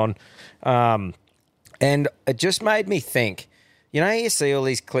later on. And it just made me think, you know, you see all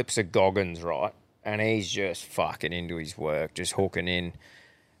these clips of Goggins, right? And he's just fucking into his work, just hooking in.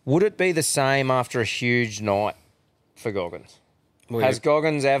 Would it be the same after a huge night for Goggins? Has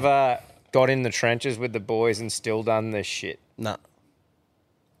Goggins ever got in the trenches with the boys and still done this shit? No.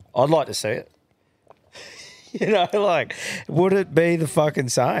 I'd like to see it. You know, like, would it be the fucking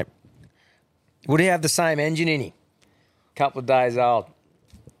same? Would he have the same engine in him? Couple of days old,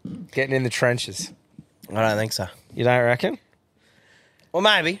 getting in the trenches. I don't think so. You don't reckon? Well,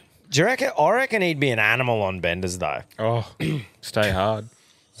 maybe. Do you reckon? I reckon he'd be an animal on benders, though. Oh, stay hard.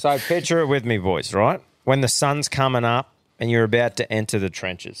 So picture it with me, boys, right? When the sun's coming up and you're about to enter the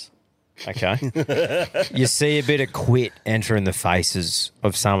trenches, okay? You see a bit of quit entering the faces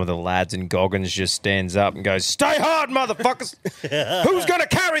of some of the lads, and Goggins just stands up and goes, "Stay hard, motherfuckers! Who's going to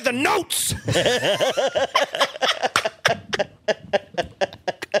carry the notes?"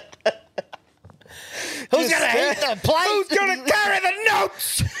 Who's going to heat the plate? Who's going to carry the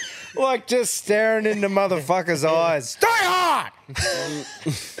notes? Like, just staring into motherfuckers' eyes. Stay hard!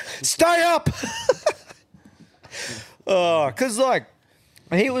 Stay up! Oh, because, like,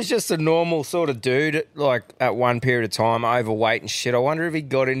 he was just a normal sort of dude, like, at one period of time, overweight and shit. I wonder if he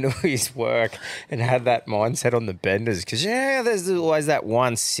got into his work and had that mindset on the benders. Because, yeah, there's always that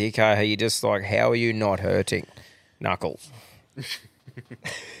one sicko who you just like, how are you not hurting? Knuckles.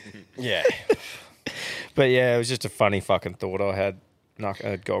 Yeah. But, yeah, it was just a funny fucking thought I had.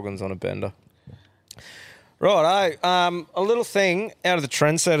 Goggins on a bender. Right, a little thing out of the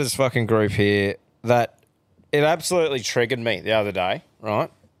Trendsetters fucking group here that it absolutely triggered me the other day,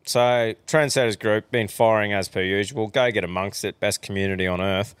 right? So, Trendsetters group, been firing as per usual. Go get amongst it. Best community on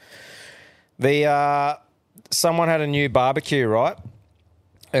earth. Someone had a new barbecue, right?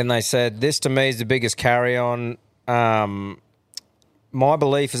 And they said, this to me is the biggest carry-on. My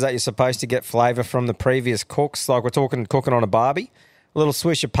belief is that you're supposed to get flavour from the previous cooks. Like, we're talking cooking on a barbie. A little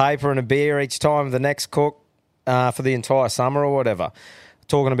swish of paper and a beer each time of the next cook for the entire summer or whatever.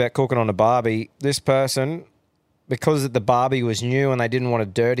 Talking about cooking on a barbie, this person, because the barbie was new and they didn't want to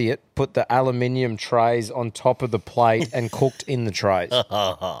dirty it, put the aluminium trays on top of the plate and cooked in the trays.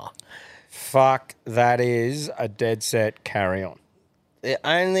 Fuck, that is a dead set carry-on. The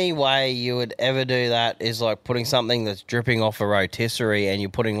only way you would ever do that is like putting something that's dripping off a rotisserie and you're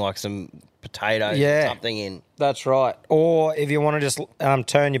putting like some potatoes or something in. That's right. Or if you want to just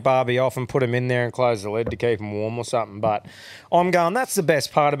turn your barbie off and put them in there and close the lid to keep them warm or something. But I'm going, that's the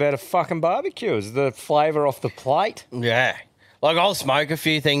best part about a fucking barbecue is the flavour off the plate. Yeah. Like I'll smoke a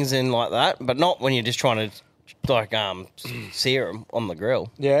few things in like that, but not when you're just trying to like sear them on the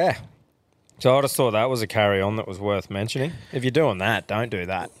grill. Yeah. So I just thought that was a carry-on that was worth mentioning. If you're doing that, don't do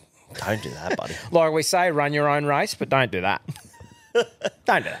that. Don't do that, buddy. Like we say, run your own race, but don't do that.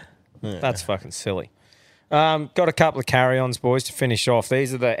 Don't do that. Yeah. That's fucking silly. Got a couple of carry-ons, boys, to finish off.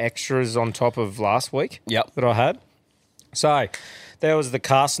 These are the extras on top of last week that I had. So there was the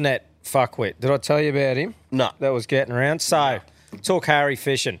Castnet fuckwit. Did I tell you about him? No. That was getting around. So took Harry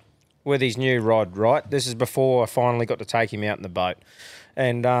fishing with his new rod, right? This is before I finally got to take him out in the boat.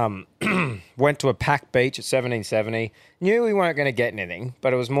 And went to a packed beach at 1770. Knew we weren't going to get anything,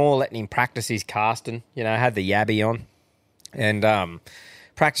 but it was more letting him practice his casting. You know, had the yabby on. And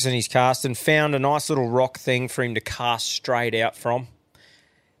practicing his casting, found a nice little rock thing for him to cast straight out from.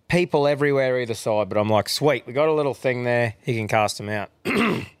 People everywhere either side, but I'm like, sweet, we got a little thing there. He can cast them out.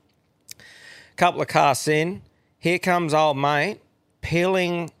 Couple of casts in. Here comes old mate,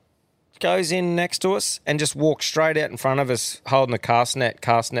 peeling... goes in next to us and just walks straight out in front of us holding the cast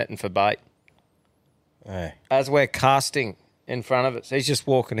netting for bait. Hey. as we're casting in front of us. He's just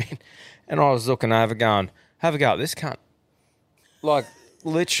walking in, and I was looking over going, have a go at this cunt. Like,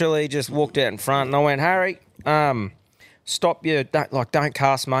 literally just walked out in front, and I went, Harry, stop you, don't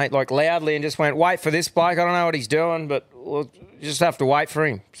cast, mate, like loudly, and just went, wait for this bloke. I don't know what he's doing, but we'll just have to wait for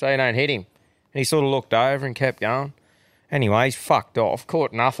him so you don't hit him. And he sort of looked over and kept going. Anyway, he's fucked off,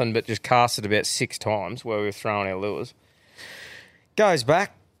 caught nothing, but just casted about 6 times where we were throwing our lures. Goes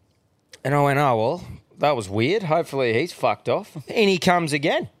back, and I went, oh, well, that was weird. Hopefully he's fucked off. And he comes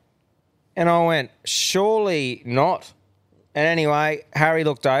again. And I went, surely not. And anyway, Harry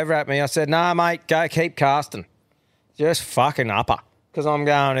looked over at me. I said, nah, mate, go keep casting. Just fucking upper. Because I'm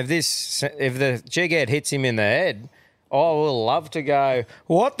going, if the jig head hits him in the head, I will love to go,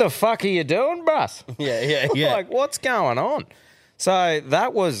 what the fuck are you doing, Bruss? Yeah. Like, what's going on? So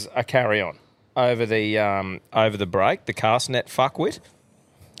that was a carry-on over the break, the cast net fuckwit.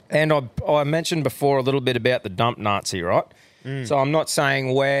 And I mentioned before a little bit about the dump Nazi, right? So I'm not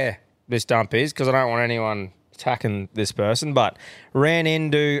saying where this dump is because I don't want anyone attacking this person, but ran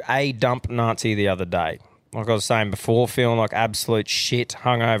into a dump Nazi the other day. Like I was saying before, feeling like absolute shit,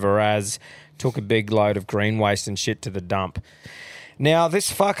 hungover as, took a big load of green waste and shit to the dump. Now,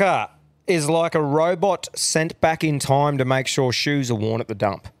 this fucker is like a robot sent back in time to make sure shoes are worn at the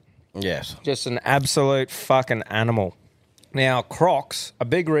dump. Yes. Just an absolute fucking animal. Now, Crocs, a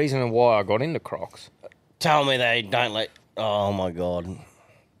big reason why I got into Crocs. Tell me they don't let... Oh, my God.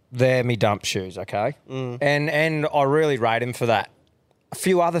 They're me dump shoes, okay? And I really rate them for that. A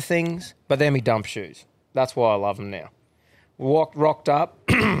few other things, but they're me dump shoes. That's why I love them now. Rocked up.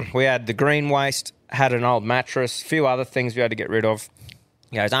 We had the green waste, had an old mattress, a few other things we had to get rid of.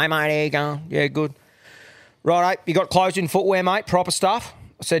 He goes, hey, mate, how you going? Yeah, good. Right, you got closed-in footwear, mate, proper stuff?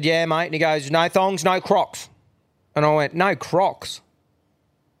 I said, yeah, mate. And he goes, no thongs, no Crocs. And I went, no Crocs.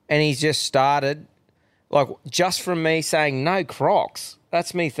 And he's just started, like, just from me saying no Crocs,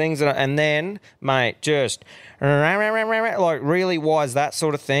 that's me things that, and then, mate, just, like, really was that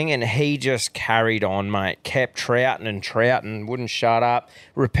sort of thing. And he just carried on, mate, kept trouting, wouldn't shut up,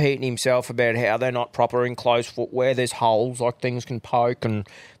 repeating himself about how they're not proper enclosed footwear. There's holes, like things can poke and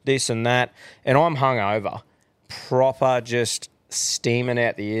this and that. And I'm hungover, proper just steaming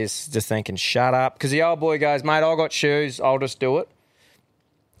out the ears, just thinking, shut up. Because the old boy goes, mate, I got shoes, I'll just do it.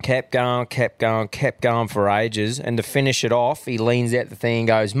 Kept going for ages. And to finish it off, he leans out the thing and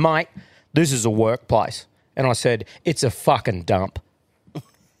goes, mate, this is a workplace. And I said, it's a fucking dump.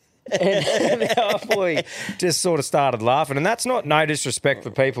 and the old boy just sort of started laughing. And that's not no disrespect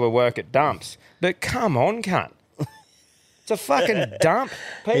for people who work at dumps. But come on, cunt. It's a fucking dump.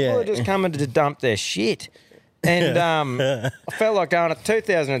 People are just coming to dump their shit. And I felt like going to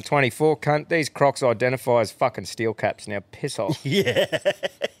 2024, cunt, these Crocs identify as fucking steel caps now. Piss off. Yeah.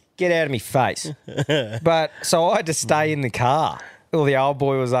 Get out of me face. But so I had to stay in the car while the old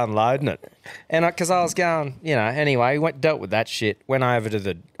boy was unloading it. And because I was going, anyway, dealt with that shit, went over to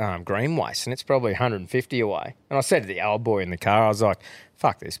the green waste, and it's probably 150 away. And I said to the old boy in the car, I was like,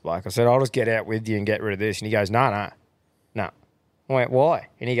 fuck this bloke. I said, I'll just get out with you and get rid of this. And he goes, no. I went, why?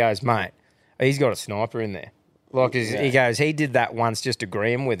 And he goes, mate, he's got a sniper in there. Like, he goes, he did that once just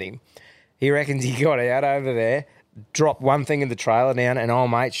agreeing with him. He reckons he got out over there, dropped one thing in the trailer down, and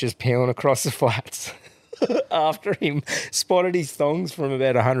old mate's just peeling across the flats after him. Spotted his thongs from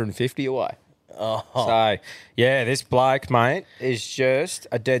about 150 away. Oh. So, yeah, this bloke, mate, is just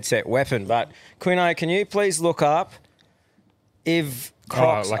a dead set weapon. But, Quino, can you please look up if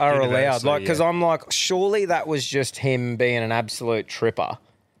Crocs are allowed? Like, because I'm like, surely that was just him being an absolute tripper.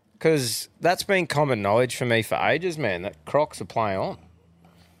 Because that's been common knowledge for me for ages, man, that Crocs are playing on.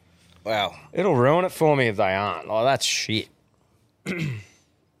 Wow. It'll ruin it for me if they aren't. Like, that's shit. This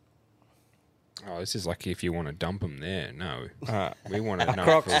is like if you want to dump them there. No. We want to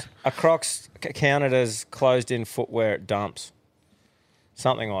know. A Crocs counted as closed-in footwear at dumps.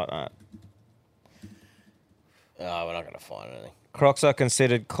 Something like that. Oh, we're not going to find anything. Crocs are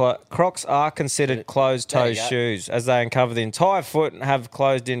considered closed-toe shoes as they uncover the entire foot and have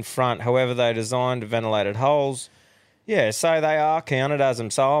closed-in front. However, they're designed to ventilated holes. Yeah, so they are counted as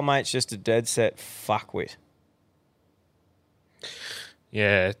them. So old mate's just a dead set fuckwit.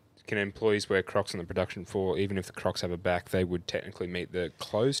 Yeah, can employees wear Crocs on the production floor? Even if the Crocs have a back, they would technically meet the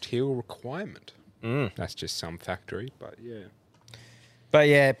closed heel requirement. That's just some factory, but yeah. But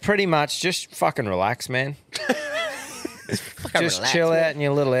yeah, pretty much just fucking relax, man. Just chill out in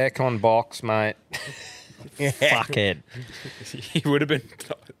your little aircon box, mate. Fuckhead. He would have been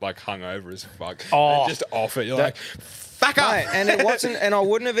like hungover as fuck. Oh, just off it. You're like, fuck up. Mate, and it wasn't, and I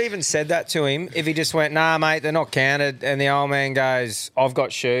wouldn't have even said that to him if he just went, nah, mate, they're not counted. And the old man goes, I've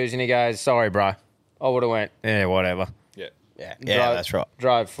got shoes. And he goes, sorry, bro. I would have went, yeah, whatever. Yeah. Yeah, Drove- that's right.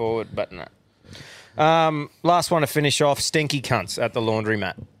 Drove forward, but no. Last one to finish off, stinky cunts at the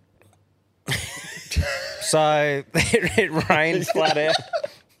laundromat. So it rained flat out.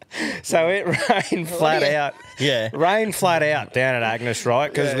 So it rained flat out. Yeah. Rained flat out down at Agnes, right?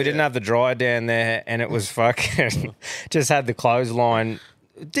 Because we didn't have the dryer down there and it was fucking... just had the clothesline.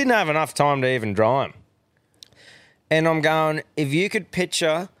 Didn't have enough time to even dry them. And I'm going, if you could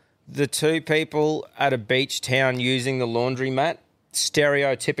picture the two people at a beach town using the laundromat,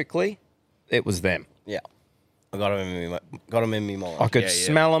 stereotypically, it was them. Yeah. I got him in my mind. I could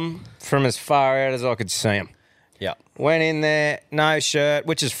smell them from as far out as I could see them. Yeah. Went in there, no shirt,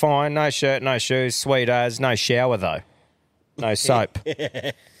 which is fine. No shirt, no shoes, sweet as. No shower, though. No soap.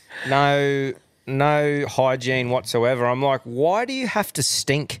 No hygiene whatsoever. I'm like, why do you have to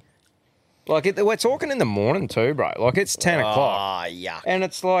stink? Like, we're talking in the morning too, bro. Like, it's 10 o'clock. Ah, yuck. And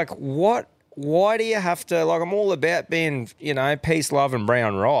it's like, what? Why do you have to, like, I'm all about being, peace, love, and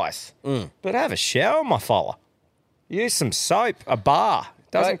brown rice. But have a shower, my fella. Use some soap, a bar.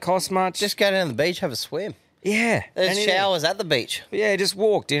 Doesn't cost much. Just go down to the beach, have a swim. Yeah. There's showers at the beach. Yeah, just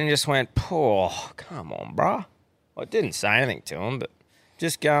walked in and just went, oh, come on, bruh. I didn't say anything to him, but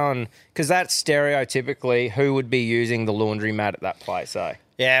just going, because that's stereotypically who would be using the laundromat at that place, eh?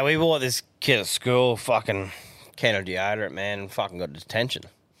 Yeah, we bought this kid at school fucking can of deodorant, man, and fucking got detention.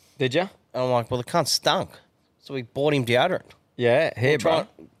 Did you? And I'm like, well, the cunt stunk. So we bought him deodorant. Yeah, here, bro.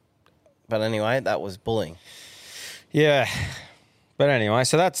 But anyway, that was bullying. Yeah. But anyway,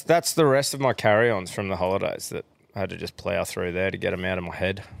 so that's the rest of my carry-ons from the holidays that I had to just plough through there to get them out of my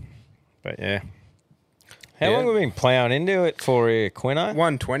head. But yeah. How long have we been ploughing into it for here, Quino?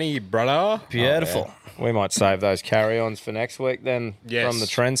 120, brother. Beautiful. Oh, yeah. We might save those carry-ons for next week then from the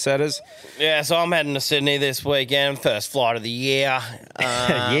trendsetters. Yeah, so I'm heading to Sydney this weekend. First flight of the year.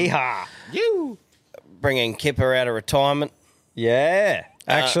 Yeehaw. You. Bringing Kipper out of retirement. Yeah.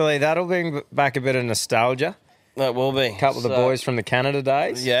 Actually, that'll bring back a bit of nostalgia. That will be. A couple of the boys from the Canada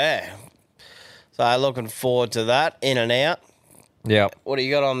days. Yeah. So looking forward to that. In and out. Yep. What do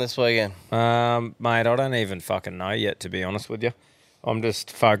you got on this weekend? Mate, I don't even fucking know yet, to be honest with you. I'm just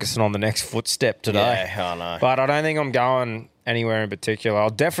focusing on the next footstep today. Yeah, I know. But I don't think I'm going anywhere in particular.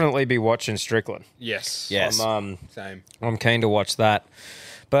 I'll definitely be watching Strickland. Yes. I'm, Same. I'm keen to watch that.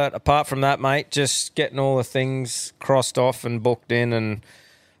 But apart from that, mate, just getting all the things crossed off and booked in. And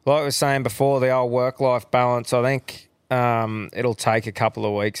like I was saying before, the old work-life balance, I think it'll take a couple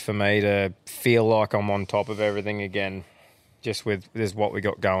of weeks for me to feel like I'm on top of everything again, just with what we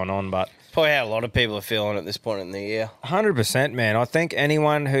got going on. But Probably how a lot of people are feeling at this point in the year. 100%, man. I think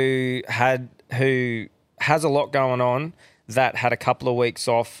anyone who has a lot going on that had a couple of weeks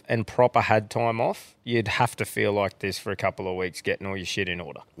off and proper had time off, you'd have to feel like this for a couple of weeks, getting all your shit in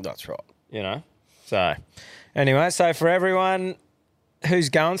order. That's right. So anyway, so for everyone who's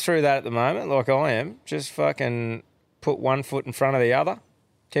going through that at the moment, like I am, just fucking put one foot in front of the other,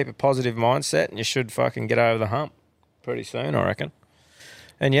 keep a positive mindset, and you should fucking get over the hump pretty soon, I reckon.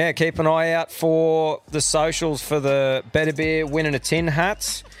 And yeah, keep an eye out for the socials for the Better Beer Winning a Tin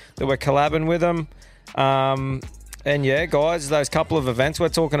hats that we're collabing with them. And yeah, guys, those couple of events, we're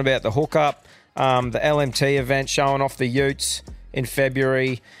talking about the hookup, the LMT event showing off the utes in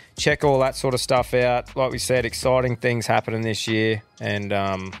February. Check all that sort of stuff out. Like we said, exciting things happening this year. And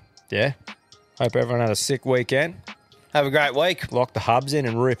yeah, hope everyone had a sick weekend. Have a great week. Lock the hubs in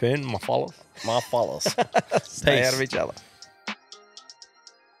and rip in, my fellas. My fellas. Stay out of each other.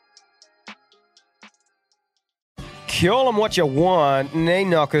 Call them what you want, knee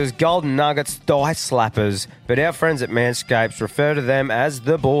knockers, golden nuggets, thigh slappers. But our friends at Manscaped refer to them as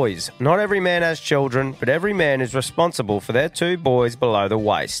the boys. Not every man has children, but every man is responsible for their two boys below the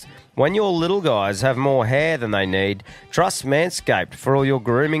waist. When your little guys have more hair than they need, trust Manscaped for all your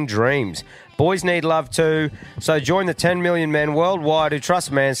grooming dreams. Boys need love too, so join the 10 million men worldwide who trust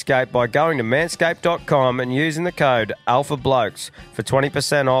Manscaped by going to manscaped.com and using the code ALPHABLOKES for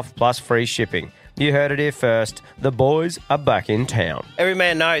 20% off plus free shipping. You heard it here first. The boys are back in town. Every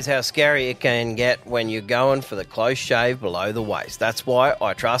man knows how scary it can get when you're going for the close shave below the waist. That's why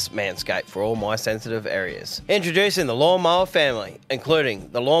I trust Manscaped for all my sensitive areas. Introducing the Lawnmower family, including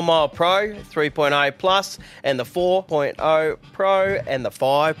the Lawnmower Pro 3.0 Plus and the 4.0 Pro and the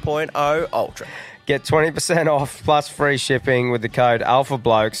 5.0 Ultra. Get 20% off plus free shipping with the code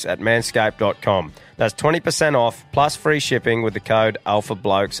ALPHABLOKES at manscaped.com. That's 20% off plus free shipping with the code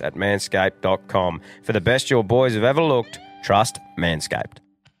ALPHABLOKES at manscaped.com. For the best your boys have ever looked, trust Manscaped.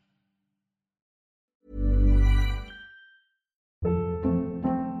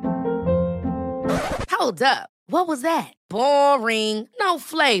 Hold up. What was that? Boring. No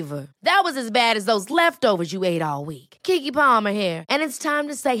flavor. That was as bad as those leftovers you ate all week. Keke Palmer here, and it's time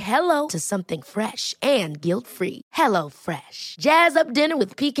to say hello to something fresh and guilt-free. Hello Fresh. Jazz up dinner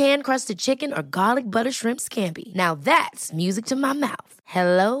with pecan-crusted chicken or garlic butter shrimp scampi. Now that's music to my mouth.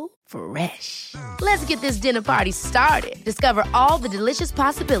 Hello Fresh. Let's get this dinner party started. Discover all the delicious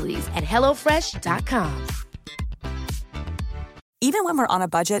possibilities at hellofresh.com. Even when we're on a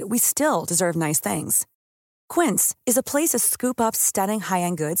budget, we still deserve nice things. Quince is a place to scoop up stunning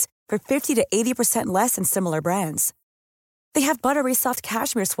high-end goods for 50 to 80% less than similar brands. They have buttery soft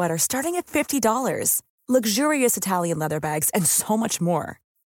cashmere sweaters starting at $50, luxurious Italian leather bags, and so much more.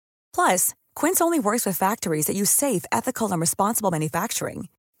 Plus, Quince only works with factories that use safe, ethical, and responsible manufacturing.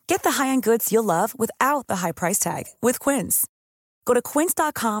 Get the high-end goods you'll love without the high price tag with Quince. Go to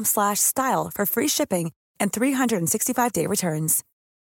quince.com/style for free shipping and 365-day returns.